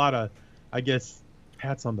get a lot of, I guess,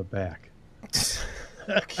 pats on the back.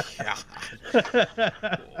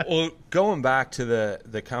 Well, going back to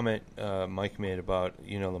the comment Mike made about,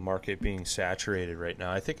 you know, the market being saturated right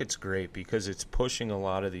now, I think it's great because it's pushing a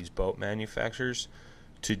lot of these boat manufacturers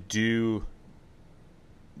to do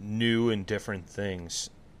new and different things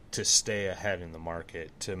to stay ahead in the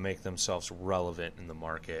market, to make themselves relevant in the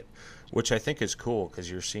market, which I think is cool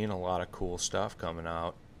because you're seeing a lot of cool stuff coming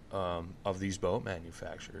out of these boat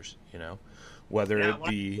manufacturers, you know. Whether Yeah, it when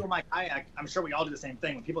be I feel my kayak, I'm sure we all do the same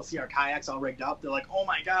thing. When people see our kayaks all rigged up, they're like, "Oh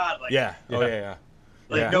my god!" Like, yeah, oh yeah.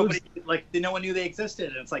 like nobody, like no one knew they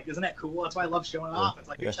existed. And it's like, isn't that cool? That's why I love showing it off. It's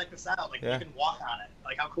like, Yeah. here, check this out. Like Yeah. you can walk on it.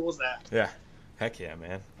 Like how cool is that? Yeah, heck yeah,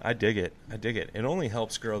 man. I dig it. It only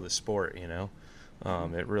helps grow the sport, you know.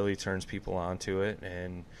 It really turns people onto it,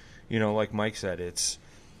 and you know, like Mike said, it's,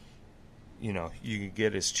 you know, you can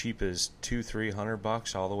get as cheap as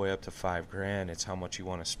 $200-300 all the way up to $5,000. It's how much you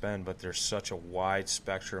want to spend, but there's such a wide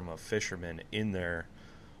spectrum of fishermen in there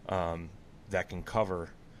that can cover,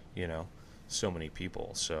 you know, so many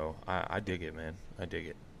people. So I dig it, man. I dig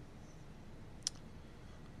it.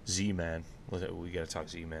 Z-Man. We got to talk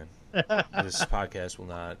Z-Man. This podcast will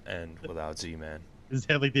not end without Z-Man. Is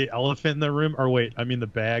that like the elephant in the room? Or wait, I mean the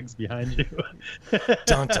bags behind you.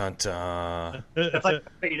 Dun, dun, dun. It's like a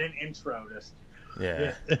fade-in intro. Just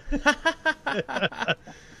Yeah.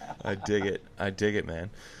 I dig it, man.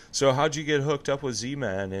 So how'd you get hooked up with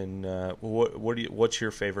Z-Man, and what's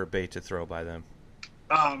your favorite bait to throw by them?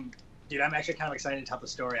 dude, I'm actually kind of excited to tell the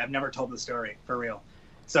story. I've never told the story for real.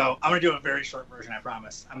 So I'm gonna do a very short version, I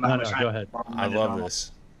promise. I'm No, trying go ahead. I love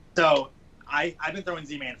this. So I've been throwing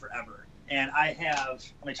Z-Man forever, and I have.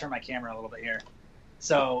 Let me turn my camera a little bit here.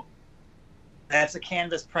 So that's a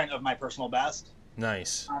canvas print of my personal best.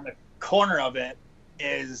 Nice. On the corner of it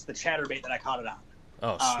is the chatterbait that I caught it on.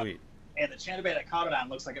 Oh, sweet. And the chatterbait I caught it on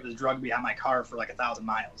looks like it was drugged behind my car for like 1,000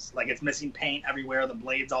 miles. Like it's missing paint everywhere. The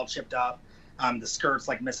blade's all chipped up. The skirt's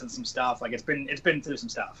like missing some stuff. Like it's been through some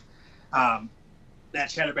stuff. That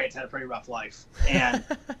chatterbait's had a pretty rough life. And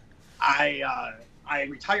I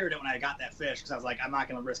retired it when I got that fish because I was like, I'm not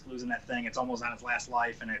going to risk losing that thing. It's almost on its last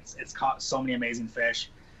life, and it's caught so many amazing fish.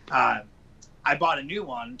 I bought a new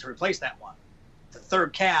one to replace that one. The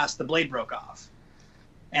third cast, the blade broke off,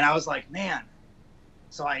 and I was like, man.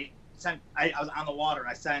 So I was on the water.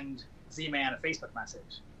 I send Z-Man a Facebook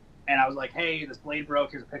message, and I was like, hey, this blade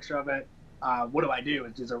broke. Here's a picture of it. What do I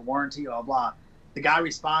do? Is there a warranty? Blah blah. The guy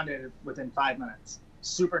responded within 5 minutes.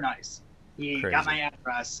 Super nice. He Crazy. got my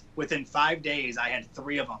address. Within 5 days, I had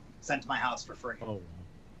 3 of them sent to my house for free. Oh,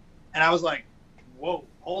 And I was like, whoa,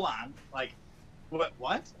 hold on. Like, what?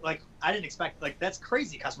 Like, I didn't expect, like, that's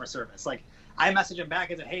crazy customer service. Like, I messaged him back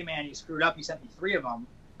and said, hey, man, you screwed up. You sent me 3 of them.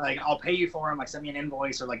 Like, I'll pay you for them. Like, send me an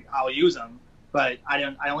invoice or, like, I'll use them. But I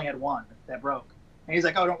only had 1 that broke. And he's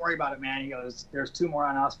like, oh, don't worry about it, man. He goes, there's 2 more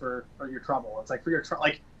on us for your trouble. It's like, for your trouble.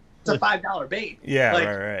 Like, it's a $5 bait. Yeah, like,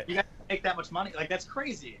 right. You got to make that much money. Like, that's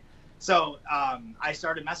crazy. So I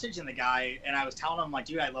started messaging the guy, and I was telling him, like,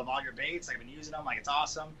 dude, I love all your baits. I've been using them. Like, it's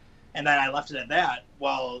awesome. And then I left it at that.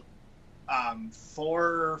 Well, 4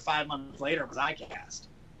 or 5 months later was iCast.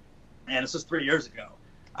 And this was 3 years ago.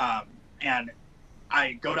 And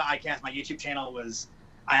I go to iCast. My YouTube channel was,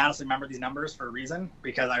 I honestly remember these numbers for a reason,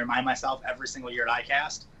 because I remind myself every single year at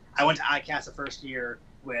iCast. I went to iCast the first year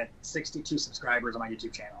with 62 subscribers on my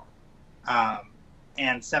YouTube channel,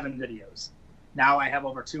 and 7 videos. Now I have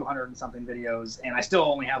over 200 and something videos, and I still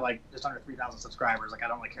only have like just under 3,000 subscribers. Like, I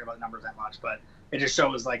don't really care about the numbers that much, but it just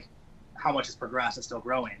shows like how much it's progressed. It's still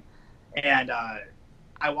growing. And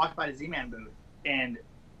I walked by the Z-Man booth, and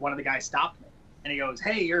one of the guys stopped me, and he goes,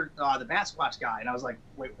 "Hey, you're the Bat Squatch guy." And I was like,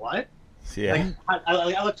 "Wait, what?" Yeah. Like,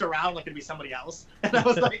 I looked around like it'd be somebody else, and I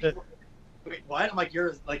was like, "Wait, what?" I'm like,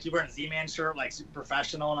 "You're like, you wearing a Z-Man shirt, like super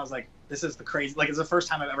professional," and I was like, "This is the crazy, like, it's the first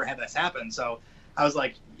time I've ever had this happen." So I was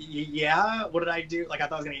like, "Yeah, what did I do?" Like, I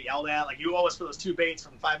thought I was gonna get yelled at, like, "You owe us for those 2 baits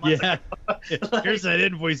from 5 months Yeah. ago." Like, Here's that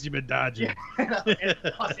invoice you've been dodging. and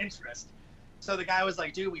plus interest. So the guy was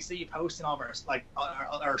like, "Dude, we see you posting all of our, like,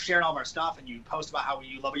 or sharing all of our stuff, and you post about how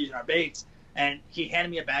you love using our baits." And he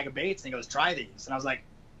handed me a bag of baits, and he goes, "Try these." And I was like,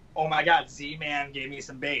 "Oh my God, Z-Man gave me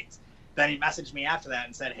some baits." Then he messaged me after that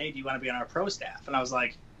and said, "Hey, do you want to be on our pro staff?" And I was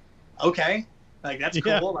like, "Okay, like, that's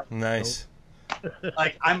Yeah. cool." Like, Nice.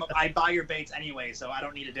 like, I buy your baits anyway, so I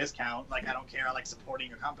don't need a discount. Like, I don't care. I like supporting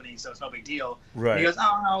your company, so it's no big deal. And Right. he goes,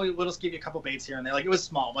 "Oh no, we'll just give you a couple baits here and there." Like, it was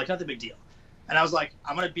small, like, not a big deal. And I was like,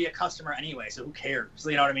 "I'm gonna be a customer anyway, so who cares?" So,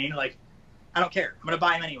 you know what I mean? Like, I don't care. I'm gonna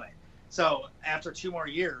buy them anyway. So after 2 more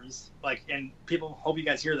years, like, and people, hope you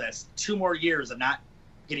guys hear this, 2 more years of not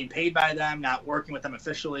getting paid by them, not working with them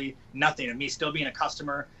officially, nothing, of me still being a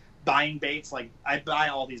customer, buying baits. Like, I buy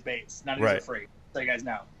all these baits, none of these Right. are free, so you guys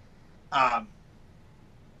know.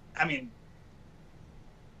 I mean,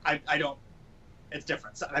 I don't, it's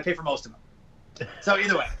different. So I pay for most of them. So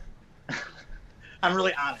either way, I'm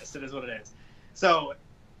really honest. It is what it is. So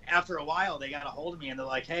after a while, they got a hold of me, and they're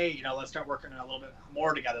like, "Hey, you know, let's start working a little bit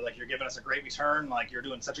more together. Like, you're giving us a great return. Like, you're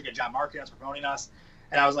doing such a good job marketing us, promoting us."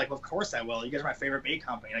 And I was like, "Well, of course I will. You guys are my favorite bait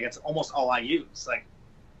company. Like, it's almost all I use. Like,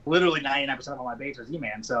 literally 99% of all my baits are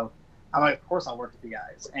Z-Man." So I'm like, "Of course I'll work with you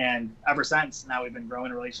guys." And ever since, now we've been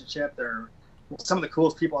growing a relationship. They're some of the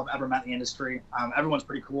coolest people I've ever met in the industry. Everyone's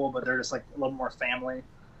pretty cool, but they're just like a little more family.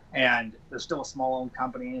 And they're still a small-owned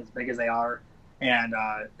company, as big as they are. And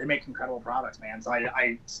they make incredible products, man. So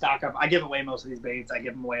I stock up. I give away most of these baits. I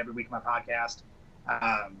give them away every week on my podcast.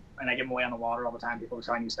 And I give them away on the water all the time. People are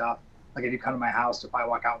trying new stuff. Like, if you come to my house, if I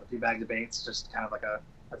walk out with a few bags of baits, just kind of like a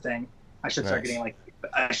thing. I should start Nice. getting,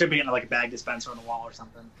 I should be getting like a bag dispenser on the wall or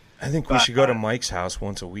something. I think we should go to Mike's house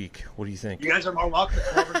once a week. What do you think? You guys are more welcome to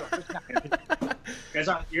come over to the first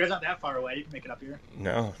time. You guys aren't that far away. You can make it up here.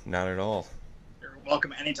 No, not at all. You're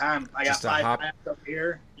welcome anytime. I got Just a 5 hop- plants over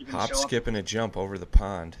here. You can Hop, show up. skip, and a jump over the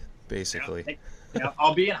pond, basically. Yeah,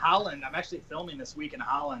 I'll be in Holland. I'm actually filming this week in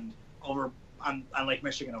Holland over on Lake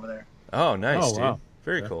Michigan over there. Oh, nice, Oh, dude. wow.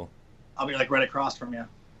 Very Okay. cool. I'll be like right across from you.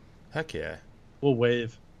 Heck yeah. We'll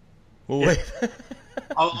wave. Well, wait.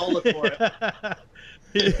 I'll look for it.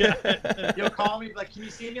 Yeah. You'll call me, be like, "Can you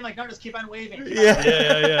see me?" I'm like, "No, just keep on waving."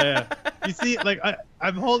 Yeah. You see, like,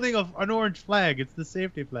 I'm holding an orange flag. It's the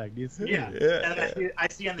safety flag. Do you see? Yeah. Yeah. And I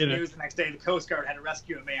see on the You know. news the next day the Coast Guard had to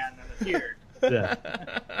rescue a man and appeared. Yeah.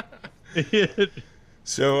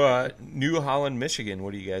 So, New Holland, Michigan.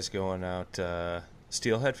 What are you guys going out?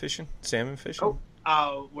 Steelhead fishing? Salmon fishing?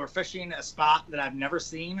 We're fishing a spot that I've never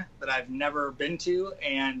seen, that I've never been to,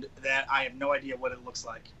 and that I have no idea what it looks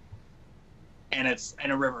like. And it's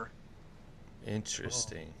in a river.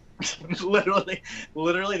 Interesting. literally,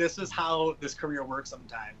 this is how this career works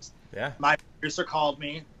sometimes. Yeah. My producer called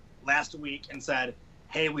me last week and said,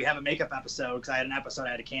 "Hey, we have a makeup episode," because I had an episode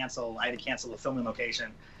I had to cancel. I had to cancel the filming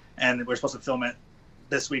location, and we're supposed to film it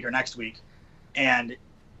this week or next week. And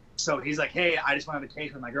so he's like, "Hey, I just went on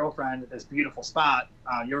vacation with my girlfriend at this beautiful spot.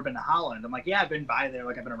 You ever been to Holland?" I'm like, "Yeah, I've been by there.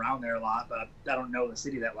 Like, I've been around there a lot, but I don't know the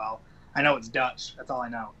city that well. I know it's Dutch. That's all I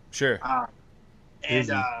know." Sure.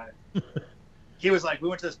 And he was like, "We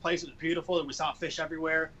went to this place. It was beautiful. We saw fish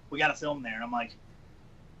everywhere. We got to film there." And I'm like,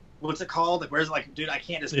 "What's it called? Like, where's it? Like, dude, I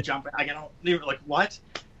can't just jump. I don't even, like, what?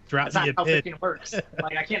 Drop That's me not a how pit. fishing works.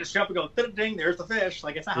 Like, I can't just jump and go, ding, ding, there's the fish.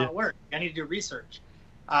 Like, it's not how it works. I need to do research."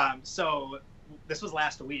 So this was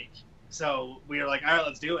last week. So we were like, "All right,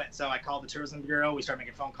 let's do it." So I called the tourism bureau. We started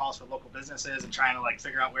making phone calls for local businesses and trying to, like,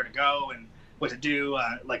 figure out where to go and what to do,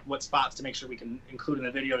 like what spots to make sure we can include in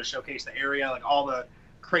the video to showcase the area, like all the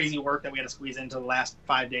crazy work that we had to squeeze into the last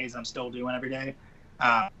 5 days. I'm still doing every day.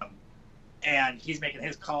 And he's making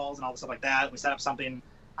his calls and all the stuff like that. We set up something.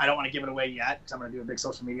 I don't want to give it away yet because I'm going to do a big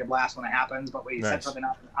social media blast when it happens, but we set Nice. something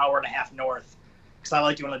up an hour and a half north because I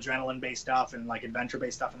like doing adrenaline-based stuff and like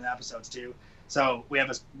adventure-based stuff in the episodes too. So we have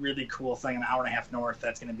this really cool thing an hour and a half north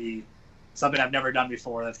that's going to be something I've never done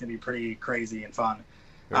before. That's going to be pretty crazy and fun.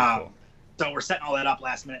 Cool. So we're setting all that up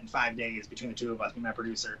last minute in 5 days between the two of us, me and my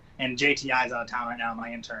producer. And JTI's out of town right now,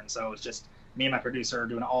 my intern. So it's just me and my producer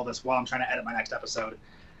doing all this while I'm trying to edit my next episode.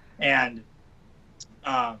 And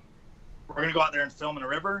we're going to go out there and film in a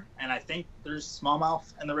river. And I think there's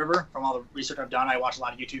smallmouth in the river from all the research I've done. I watch a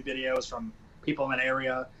lot of YouTube videos from people in that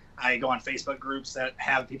area. I go on Facebook groups that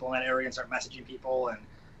have people in that area and start messaging people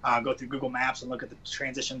and go through Google Maps and look at the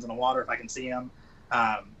transitions in the water if I can see them.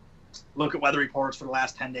 Look at weather reports for the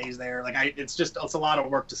last 10 days there. Like it's a lot of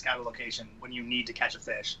work to scout a location when you need to catch a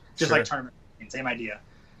fish. Just Sure. like tournament, same idea.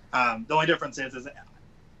 The only difference is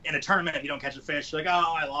in a tournament, if you don't catch a fish, you're like,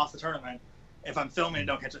 oh, I lost the tournament. If I'm filming and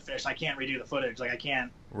don't catch a fish, I can't redo the footage. Like I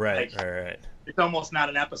can't. Right. It's almost not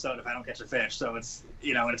an episode if I don't catch a fish. So it's,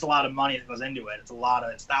 and it's a lot of money that goes into it.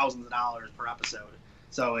 It's thousands of dollars per episode.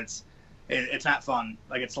 So it's not fun.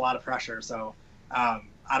 Like it's a lot of pressure. So,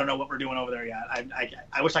 I don't know what we're doing over there yet.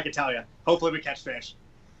 I wish I could tell you. Hopefully we catch fish.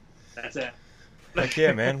 That's it. Heck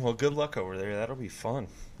yeah, man. Well, good luck over there. That'll be fun.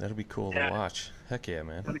 That'll be cool to watch. Heck yeah,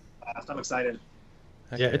 man. I'm excited.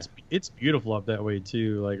 Heck Yeah, it's beautiful up that way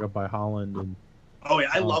too, like up by Holland and. Oh yeah,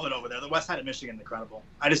 I love it over there. The west side of Michigan is incredible.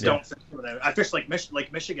 I just don't fish over there. I fish like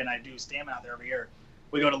Michigan. I do salmon out there every year.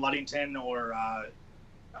 We go to Ludington or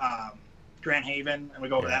Grand Haven, and we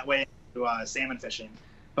go over that way to salmon fishing.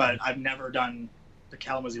 But I've never done the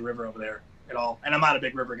Kalamazoo River over there at all, and I'm not a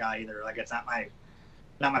big river guy either. Like it's not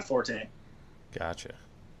my forte. Gotcha.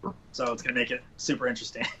 So it's gonna make it super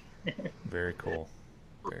interesting. Very cool.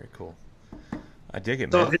 Very cool. I dig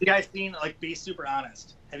it, So man. have you guys seen, like, be super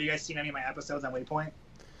honest, have you guys seen any of my episodes on Waypoint?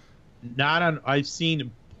 I've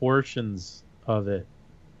seen portions of it.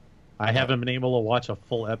 I haven't been able to watch a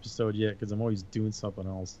full episode yet because I'm always doing something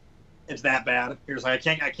else. It's that bad. Here's like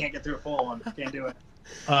I can't get through a full one. Can't do it.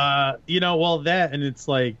 Well, that, and it's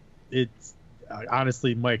like,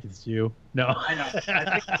 honestly, Mike, it's you. No. I know.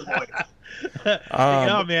 I think it's the voice.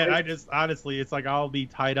 No, man, I just, honestly, it's like I'll be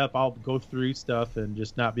tied up. I'll go through stuff and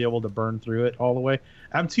just not be able to burn through it all the way.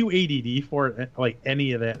 I'm too ADD for it, like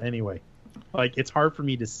any of that anyway. Like, it's hard for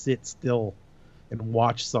me to sit still and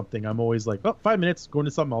watch something. I'm always like, 5 minutes, going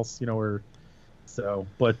to something else,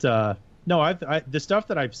 but no, the stuff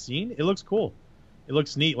that I've seen, it looks cool. It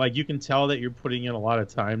looks neat. Like, you can tell that you're putting in a lot of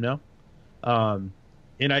time now. And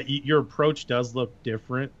your approach does look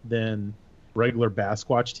different than regular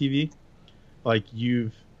Basquatch TV. Like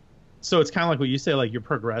so it's kind of like what you say, like you're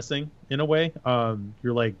progressing in a way.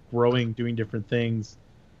 You're like growing, doing different things.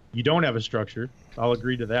 You don't have a structure. I'll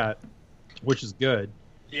agree to that, which is good.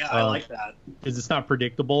 Yeah, I like that. Because it's not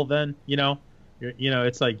predictable then,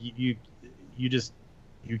 it's like you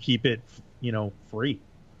keep it, free.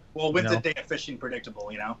 Well, when's the day of fishing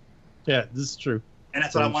predictable, Yeah, this is true. And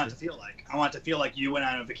that's what I want it to feel like. I want it to feel like you went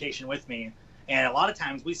on a vacation with me. And a lot of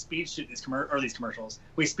times we speed shoot these commercials.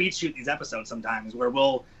 We speed shoot these episodes sometimes where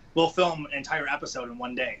we'll film an entire episode in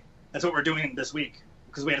one day. That's what we're doing this week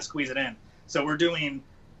because we had to squeeze it in. So we're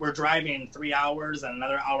driving 3 hours and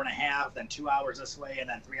another hour and a half, then 2 hours this way, and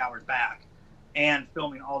then 3 hours back, and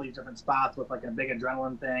filming all these different spots with like a big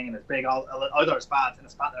adrenaline thing and this big all other spots and a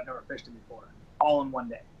spot that I've never fished in before, all in one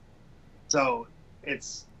day. So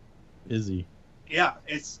it's busy. Yeah,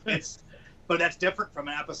 it's but that's different from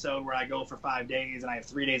an episode where I go for 5 days and I have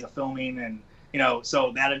 3 days of filming, and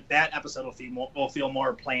so that episode will feel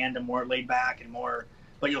more planned and more laid back and more.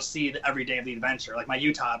 But you'll see every day of the adventure. Like my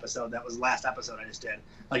Utah episode, that was the last episode I just did.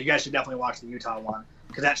 Like you guys should definitely watch the Utah one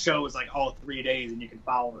because that show is like all 3 days and you can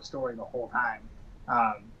follow the story the whole time.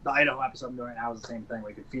 The Idaho episode I'm doing right now is the same thing.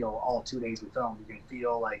 We could feel all 2 days we filmed. You can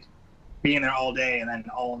feel like being there all day and then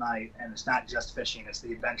all night, and it's not just fishing; it's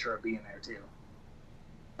the adventure of being there too.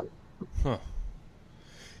 Huh.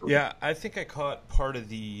 Yeah, I think I caught part of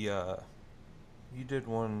the. You did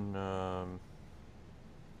one.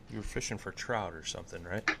 You were fishing for trout or something,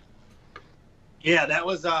 right? Yeah, that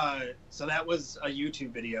was so that was a YouTube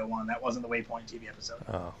video one. That wasn't the Waypoint TV episode.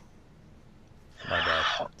 Oh, my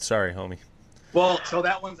bad. Sorry, homie. Well, so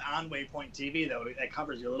that one's on Waypoint TV though. That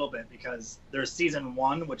covers you a little bit because there's season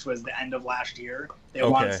 1, which was the end of last year. They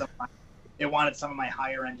wanted some of my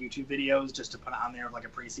higher end YouTube videos just to put on there like a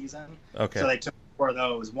preseason. Okay. So they took 4 of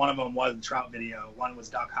those. One of them was the trout video. One was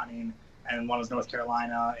duck hunting, and one was North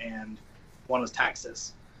Carolina, and one was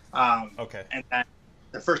Texas. Okay. And then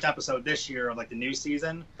the first episode this year of like the new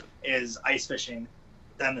season is ice fishing.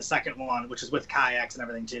 Then the second one, which is with kayaks and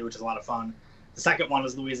everything too, which is a lot of fun, The second one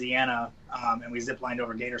was Louisiana, and we ziplined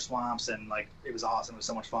over gator swamps, and like it was awesome. It was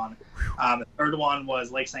so much fun. The third one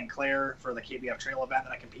was Lake St. Clair for the KBF trail event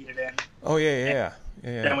that I competed in. Oh yeah.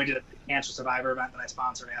 Then we did a cancer survivor event that I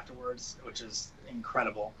sponsored afterwards, which is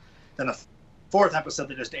incredible. Then the fourth episode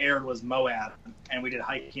that just aired was Moab, and we did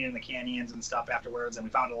hiking in the canyons and stuff afterwards, and we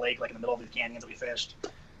found a lake like in the middle of the canyons that we fished,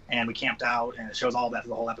 and we camped out, and it shows all that for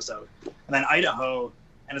the whole episode. And then Idaho,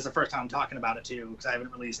 and it's the first time I'm talking about it too, because I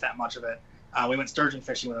haven't released that much of it. We went sturgeon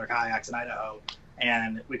fishing with our kayaks in Idaho,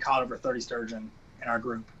 and we caught over 30 sturgeon in our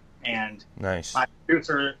group. And Nice. my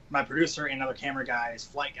producer and another camera guy's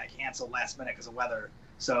flight got canceled last minute because of weather.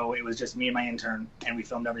 So it was just me and my intern, and we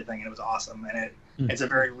filmed everything, and it was awesome. And it's a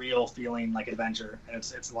very real feeling, like adventure, and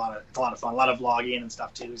it's a lot of fun, a lot of vlogging and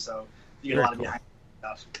stuff too. So you get Very a lot cool. of behind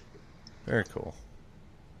stuff. Very cool.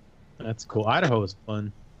 That's cool. Idaho is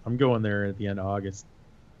fun. I'm going there at the end of August.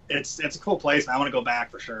 It's a cool place, and I want to go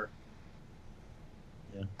back for sure.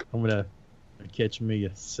 Yeah, I'm gonna catch me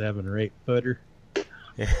a 7 or 8 footer.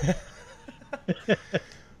 Yeah.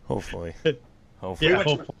 Hopefully. Yeah,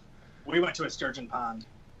 We went to a sturgeon pond.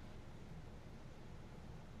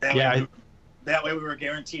 Yeah, That way we were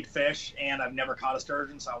guaranteed fish, and I've never caught a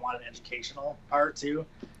sturgeon, so I wanted an educational part too.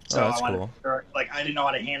 So Oh, that's I wanted, cool. like, I didn't know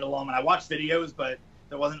how to handle them, and I watched videos, but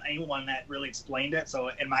there wasn't anyone that really explained it. So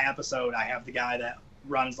in my episode, I have the guy that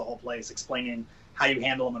runs the whole place explaining how you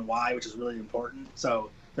handle them and why, which is really important.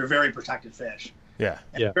 So they're very protected fish. Yeah.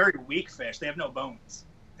 And Yeah. very weak fish. They have no bones.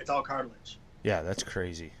 It's all cartilage. Yeah, that's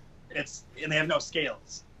crazy. And they have no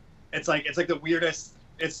scales. It's like the weirdest.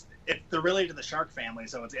 They're related to the shark family,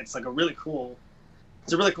 so it's like a really cool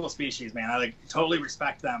species, man. I like totally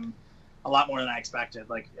respect them a lot more than I expected.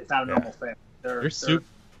 Like, it's not a normal fish.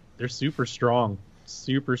 they're super strong,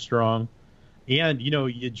 and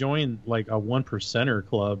you join like a 1%er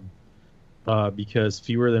club because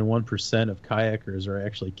fewer than 1% of kayakers are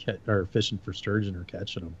actually are fishing for sturgeon or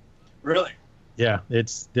catching them. Really? Yeah,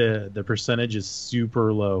 it's the percentage is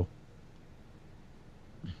super low.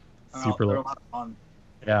 Super They're low. a lot of fun.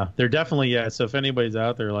 Yeah, they're definitely So if anybody's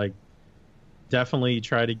out there, like, definitely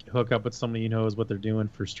try to hook up with somebody who knows what they're doing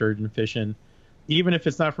for sturgeon fishing, even if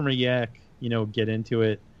it's not from a yak. Get into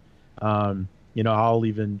it. I'll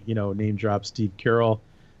even name drop Steve Carroll.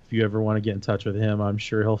 If you ever want to get in touch with him, I'm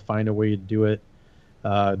sure he'll find a way to do it.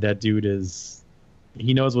 That dude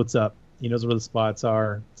he knows what's up. He knows where the spots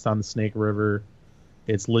are. It's on the Snake River.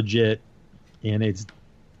 It's legit, and it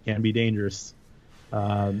can be dangerous.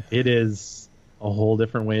 It is a whole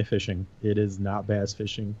different way of fishing. It is not bass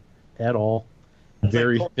fishing at all. It's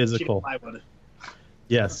Very like physical. plywood.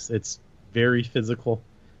 Yes, it's very physical.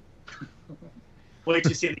 Wait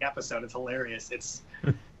till you see the episode. It's hilarious. It's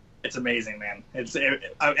amazing, man. As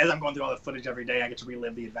I'm going through all the footage every day, I get to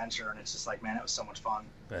relive the adventure, and it's just like, man, it was so much fun.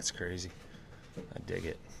 That's crazy. I dig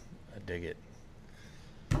it.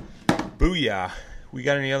 Booyah. We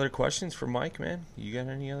got any other questions for Mike, man? You got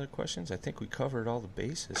any other questions? I think we covered all the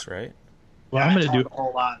bases, right? Well, Yeah, I'm I gonna do. talk a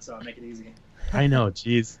whole lot, so I make it easy. I know,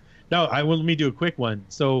 jeez. No, let me do a quick one.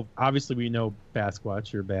 So obviously we know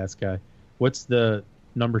Basquatch. You're a bass guy. What's the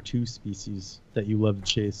number 2 species that you love to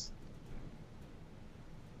chase?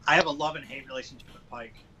 I have a love and hate relationship with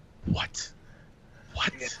pike. What?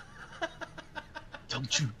 Yeah.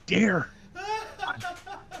 Don't you dare!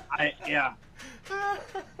 Yeah.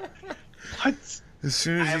 What? As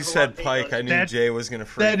soon I as have you a said lot of pike, I knew That- Jay was going to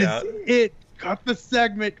freak That is out. it. Cut the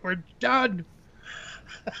segment. We're done.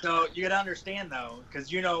 So you gotta understand though,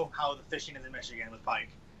 because you know how the fishing is in Michigan with pike.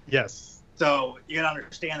 Yes. So you gotta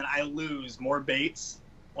understand that I lose more baits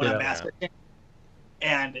when I'm bass fishing,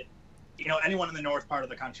 and anyone in the north part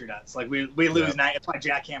of the country does. Like we lose night. That's why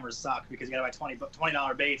jackhammers suck, because you gotta buy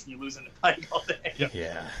 $20 baits and you lose them to pike all day. Yep.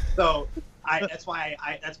 Yeah. So that's why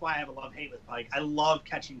I have a love hate with pike. I love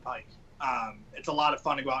catching pike. It's a lot of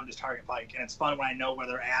fun to go out and just target pike, and it's fun when I know where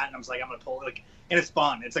they're at, and I'm just like, I'm gonna pull it. And it's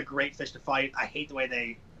fun. It's a great fish to fight. I hate the way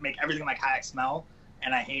they make everything in my kayak smell,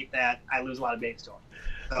 and I hate that I lose a lot of baits to them.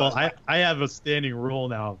 So Well, I have a standing rule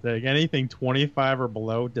now that anything 25 or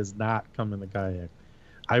below does not come in the kayak.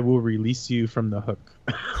 I will release you from the hook.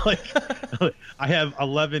 I have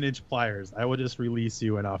 11-inch pliers. I will just release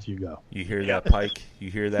you and off you go. You hear that pike?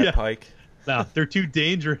 You hear that Yeah. pike? No, they're too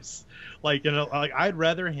dangerous. I'd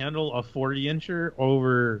rather handle a 40-incher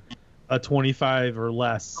over a 25 or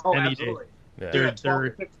less any absolutely. day. Yeah. Dude, a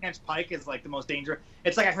They're- 12 to 15-inch pike is like the most dangerous.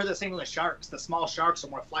 It's like I heard the same with sharks. The small sharks are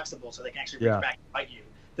more flexible, so they can actually reach back and bite you.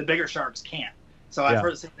 The bigger sharks can't. So I've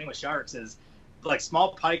heard the same thing with sharks. Is like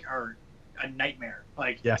small pike are a nightmare.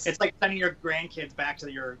 Like Yes. it's like sending your grandkids back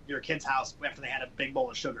to your kid's house after they had a big bowl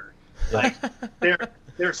of sugar. Like they're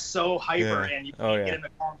they're so hyper, Yeah. and you Oh, can't yeah. get them to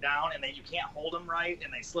calm down, and you can't hold them right,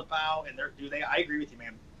 and they slip out, and I agree with you,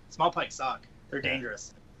 man. Small pike suck. They're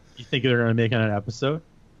dangerous. You think they're gonna make an episode?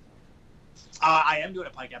 I am doing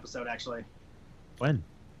a pike episode actually. When?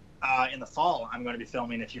 In the fall, I'm going to be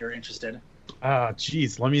filming if you're interested. Ah,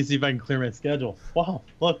 jeez. Let me see if I can clear my schedule. Wow,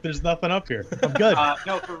 look, there's nothing up here. I'm good.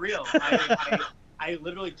 No, for real. I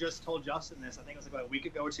literally just told Justin this. I think it was like a week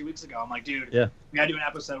ago or 2 weeks ago. I'm like, dude, Yeah. we got to do an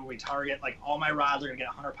episode where we target, like, all my rods are going to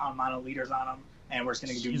get 100-pound mono leaders on them, and we're just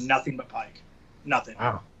going to do Jesus. nothing but pike. Nothing.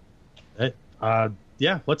 Wow.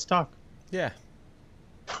 Yeah, let's talk. Yeah.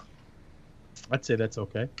 I'd say that's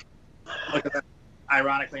okay. Look at that.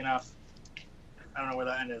 Ironically enough, I don't know where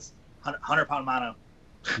that end is. 100-pound mono.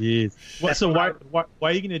 Jeez. Well, That's so what why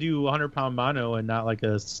are you gonna do 100-pound mono and not like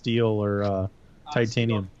a steel or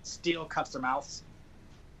titanium? Steel cuts their mouths.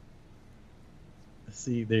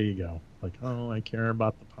 See, there you go. Like, oh, I care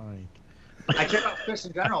about the pike. I care about fish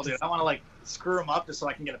in general, dude. I want to, like, screw them up just so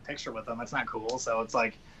I can get a picture with them. That's not cool. So it's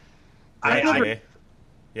like, Yeah, never- Jay.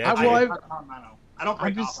 Yeah, I- Jay. well, I- 100-pound mono. I don't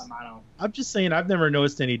break I'm off just- on mono. I'm just saying, I've never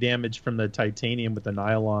noticed any damage from the titanium with the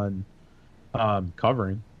nylon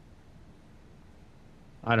covering.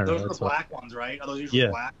 I don't know. Those are the That's what, black ones, right? Are those usually Yeah.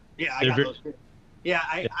 black? Yeah, I They're got very- those too. Yeah,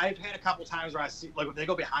 I've had a couple times where I see, like, if they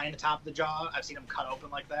go behind the top of the jaw, I've seen them cut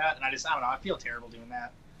open like that, and I don't know, I feel terrible doing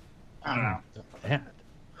that. I don't know.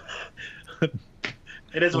 bad.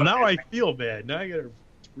 It is Well, what now I it is. feel bad. Now I gotta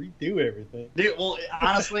redo everything. Dude, well,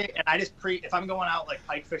 honestly, and I just if I'm going out, like,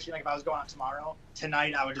 pike fishing, like, if I was going out tomorrow,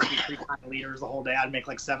 tonight I would just be pre-tying leaders the whole day. I'd make,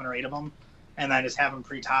 like, 7 or 8 of them, and then just have them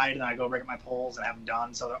pre-tied, and then I go break up my poles and have them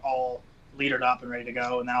done, so they're all leadered up and ready to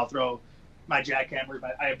go, and then I'll throw my jackhammers.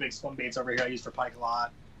 I have big swim baits over here I use for pike a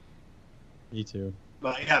lot. Me too.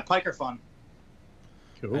 But, yeah, pike are fun.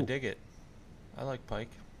 Cool. I dig it. I like pike.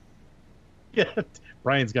 Yeah,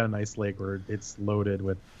 Brian's got a nice lake where it's loaded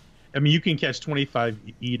with. I mean, you can catch 25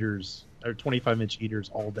 eaters or 25-inch eaters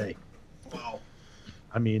all day. Wow.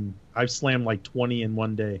 I mean, I've slammed like 20 in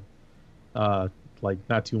one day, like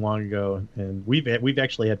not too long ago, and we've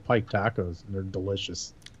actually had pike tacos, and they're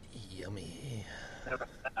delicious. Yummy.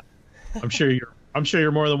 I'm sure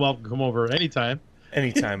you're more than welcome to come over anytime.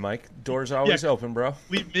 Anytime, Mike. Doors always open, bro.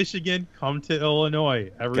 Leave Michigan, come to Illinois.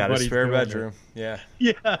 Got a Everybody's spare doing it. bedroom. Yeah.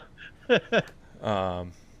 Yeah.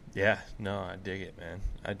 Yeah. No, I dig it, man.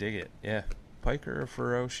 I dig it. Yeah. Pike are a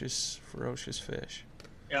ferocious fish.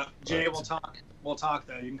 Yeah, Jay, But- we'll talk. We'll talk,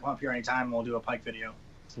 though. You can come up here anytime, and we'll do a pike video.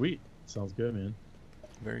 Sweet. Sounds good, man.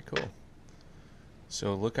 Very cool.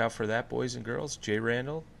 So look out for that, boys and girls. Jay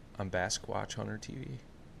Randall on Basquatch Hunter TV.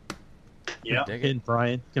 Yeah, Dig it.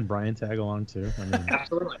 Can Brian tag along too? I mean,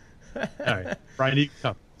 absolutely. all right, Brian, you can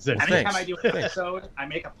come. Zip. Anytime Thanks. I do an episode, I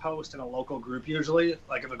make a post in a local group usually,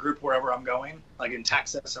 like of a group wherever I'm going, like in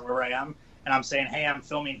Texas or wherever I am, and I'm saying, hey, I'm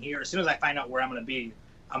filming here. As soon as I find out where I'm going to be,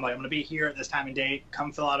 I'm like, I'm going to be here at this time and date.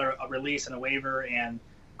 Come fill out a release and a waiver, and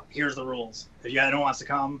here's the rules. If anyone wants to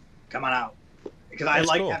come on out. Because I That's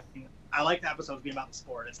like cool. I like the episodes being about the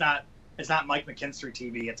sport. It's not Mike McKinstry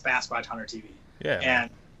TV. It's Basquatch Hunter TV. Yeah. And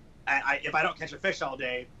if I don't catch a fish all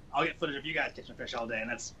day, I'll get footage of you guys catching fish all day, and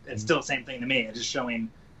it's still the same thing to me. It's just showing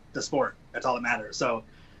the sport. That's all that matters. So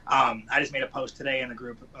I just made a post today in the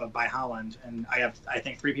group by Holland, and I have, I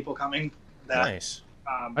think, 3 people coming. That, Nice.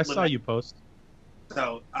 I saw you post.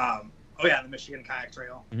 So, the Michigan Kayak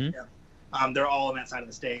Trail. Mhm. Yeah. They're all on that side of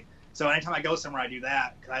the state. So anytime I go somewhere, I do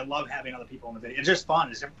that because I love having other people in the video. It's just fun.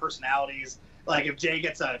 It's different personalities. Like if Jay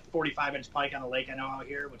gets a 45-inch pike on the lake I know out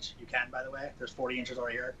here, which you can, by the way. There's 40 inches over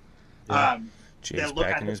here. Yeah. Jay's look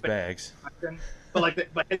packing at his the- bags. But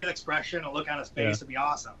his expression and look on his face Yeah. would be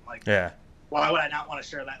awesome. Like, Yeah. why would I not want to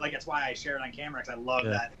share that? Like, that's why I share it on camera because I love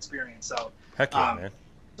Yeah. that experience. So, Heck yeah, man.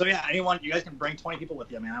 so yeah, you guys can bring 20 people with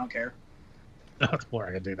you, man. I don't care. We're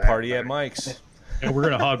gonna do that. Party at Mike's. And we're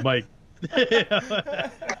gonna hog Mike.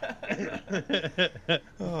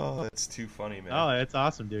 Oh, that's too funny, man. Oh, that's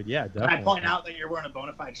awesome, dude. Yeah, Can definitely. I point out that you're wearing a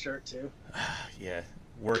bona fide shirt too? Yeah.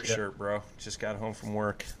 Work shirt, bro. Just got home from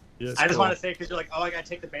work. Yes, I just cool. want to say because you're like, oh, I gotta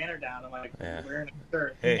take the banner down. I'm like, Yeah. you're wearing a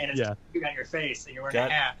shirt, Hey. and it's Yeah. you got your face, and you're wearing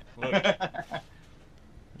Got- a hat. look.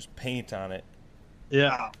 There's paint on it. Yeah.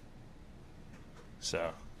 Wow.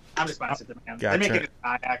 So, I'm just messing with them, man. Got They make turn- a good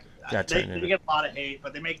kayak. got They turned into- get a lot of hate,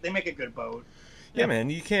 but they make a good boat. yeah,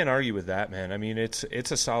 man, you can't argue with that, man. I mean, it's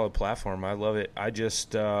a solid platform. I love it. I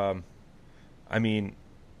just, I mean,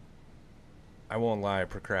 I won't lie, I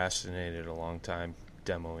procrastinated a long time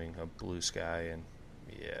demoing a Blue Sky, and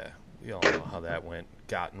yeah, we all know how that went.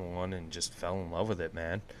 Gotten one and just fell in love with it,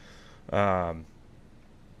 man.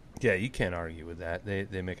 Yeah, you can't argue with that.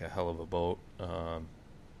 They make a hell of a boat.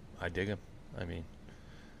 I dig them. I mean,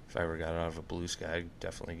 if I ever got out of a blue sky, I'd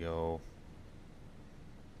definitely go.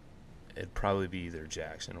 It'd probably be either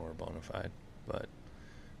Jackson or Bonafide, but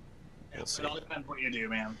we'll see. It all depends what you do,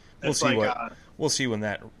 man. We'll It's see like, we'll see when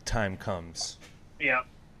that time comes. Yeah.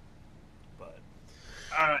 But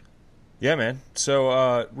All right. yeah, man.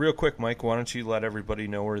 So real quick, Mike, why don't you let everybody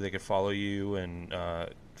know where they could follow you and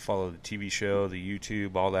follow the TV show, the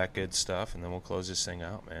YouTube, all that good stuff, and then we'll close this thing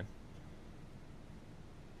out, man.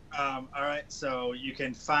 All right, so you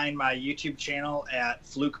can find my YouTube channel at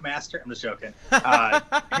Fluke Master. I'm just joking.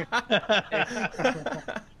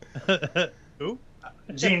 Who?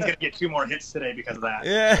 Gene's gonna get 2 more hits today because of that.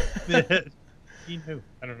 Yeah. Who?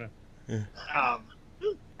 I don't know.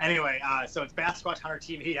 Anyway, so it's Basquatch Hunter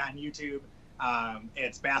TV on YouTube.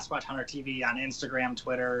 It's Basquatch Hunter TV on Instagram,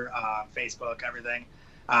 Twitter, Facebook, everything.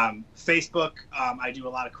 Facebook, I do a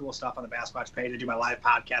lot of cool stuff on the Basquatch page. I do my live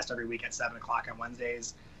podcast every week at 7 o'clock on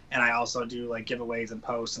Wednesdays. And I also do like giveaways and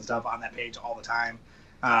posts and stuff on that page all the time.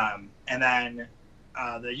 And then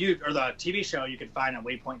the TV show you can find on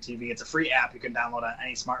Waypoint TV. It's a free app you can download on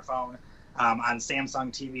any smartphone, on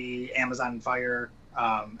Samsung TV, Amazon Fire,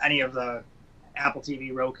 any of the Apple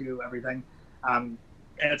TV, Roku, everything. And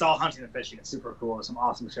it's all hunting and fishing. It's super cool. There's some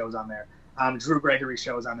awesome shows on there. Drew Gregory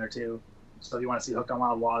shows on there too. So if you want to see Hooked on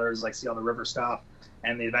Wild Waters, like see all the river stuff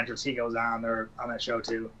and the adventures he goes on, they're on that show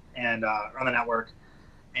too, and on the network.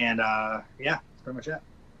 And yeah, that's pretty much it.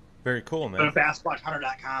 Very cool, man. Go to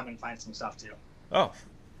BassquatchHunter.com and find some stuff too. Oh,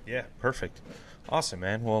 yeah, perfect. Awesome,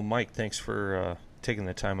 man. Well, Mike, thanks for taking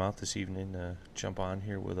the time out this evening to jump on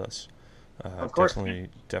here with us. Of course,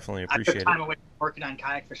 definitely I appreciate took time it. away from working on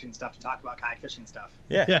kayak fishing stuff to talk about kayak fishing stuff.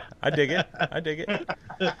 Yeah, I dig it.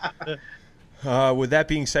 With that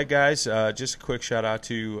being said, guys, just a quick shout out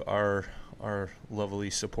to our lovely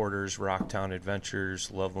supporters: Rocktown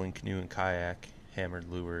Adventures, Loveland Canoe and Kayak,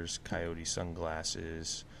 Hammered Lures, Coyote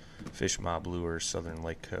Sunglasses, Fish Mob Lures, Southern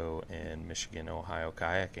Lake Co., and Michigan, Ohio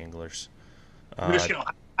Kayak Anglers. Michigan,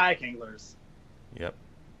 Ohio kayak anglers. Yep.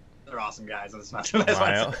 They're awesome guys. That's not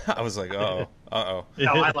I was like, uh oh.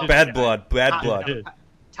 No, I love Bad those blood. guys.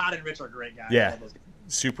 Todd and Rich are great guys. Yeah. I love those guys.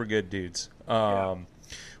 Super good dudes.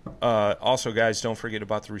 Also, guys, don't forget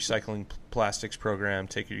about the recycling plastics program.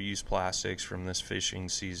 Take your used plastics from this fishing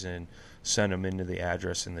season, send them into the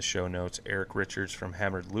address in the show notes. Eric Richards from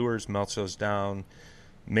Hammered Lures melts those down,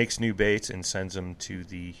 makes new baits, and sends them to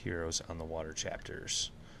the Heroes on the Water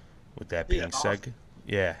chapters. With that being said, awesome.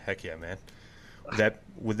 Yeah, heck yeah, man.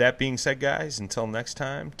 With that being said, guys, until next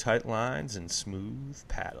time, tight lines and smooth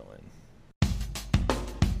paddling.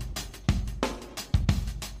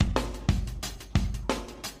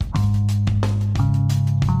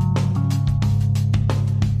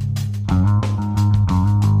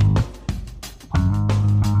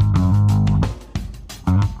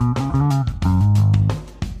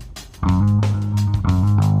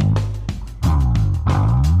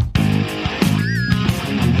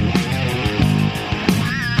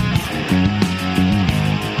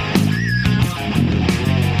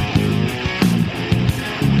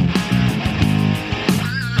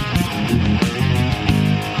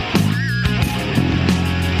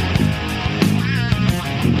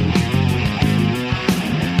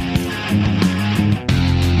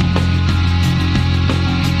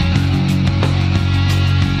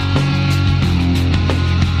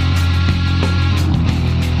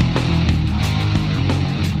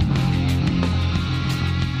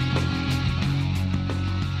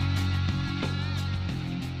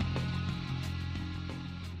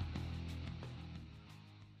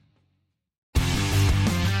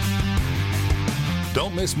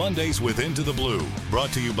 Don't miss Mondays with Into the Blue,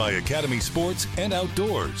 brought to you by Academy Sports and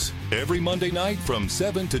Outdoors. Every Monday night from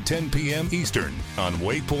 7 to 10 p.m. Eastern on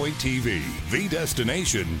Waypoint TV, the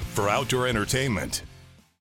destination for outdoor entertainment.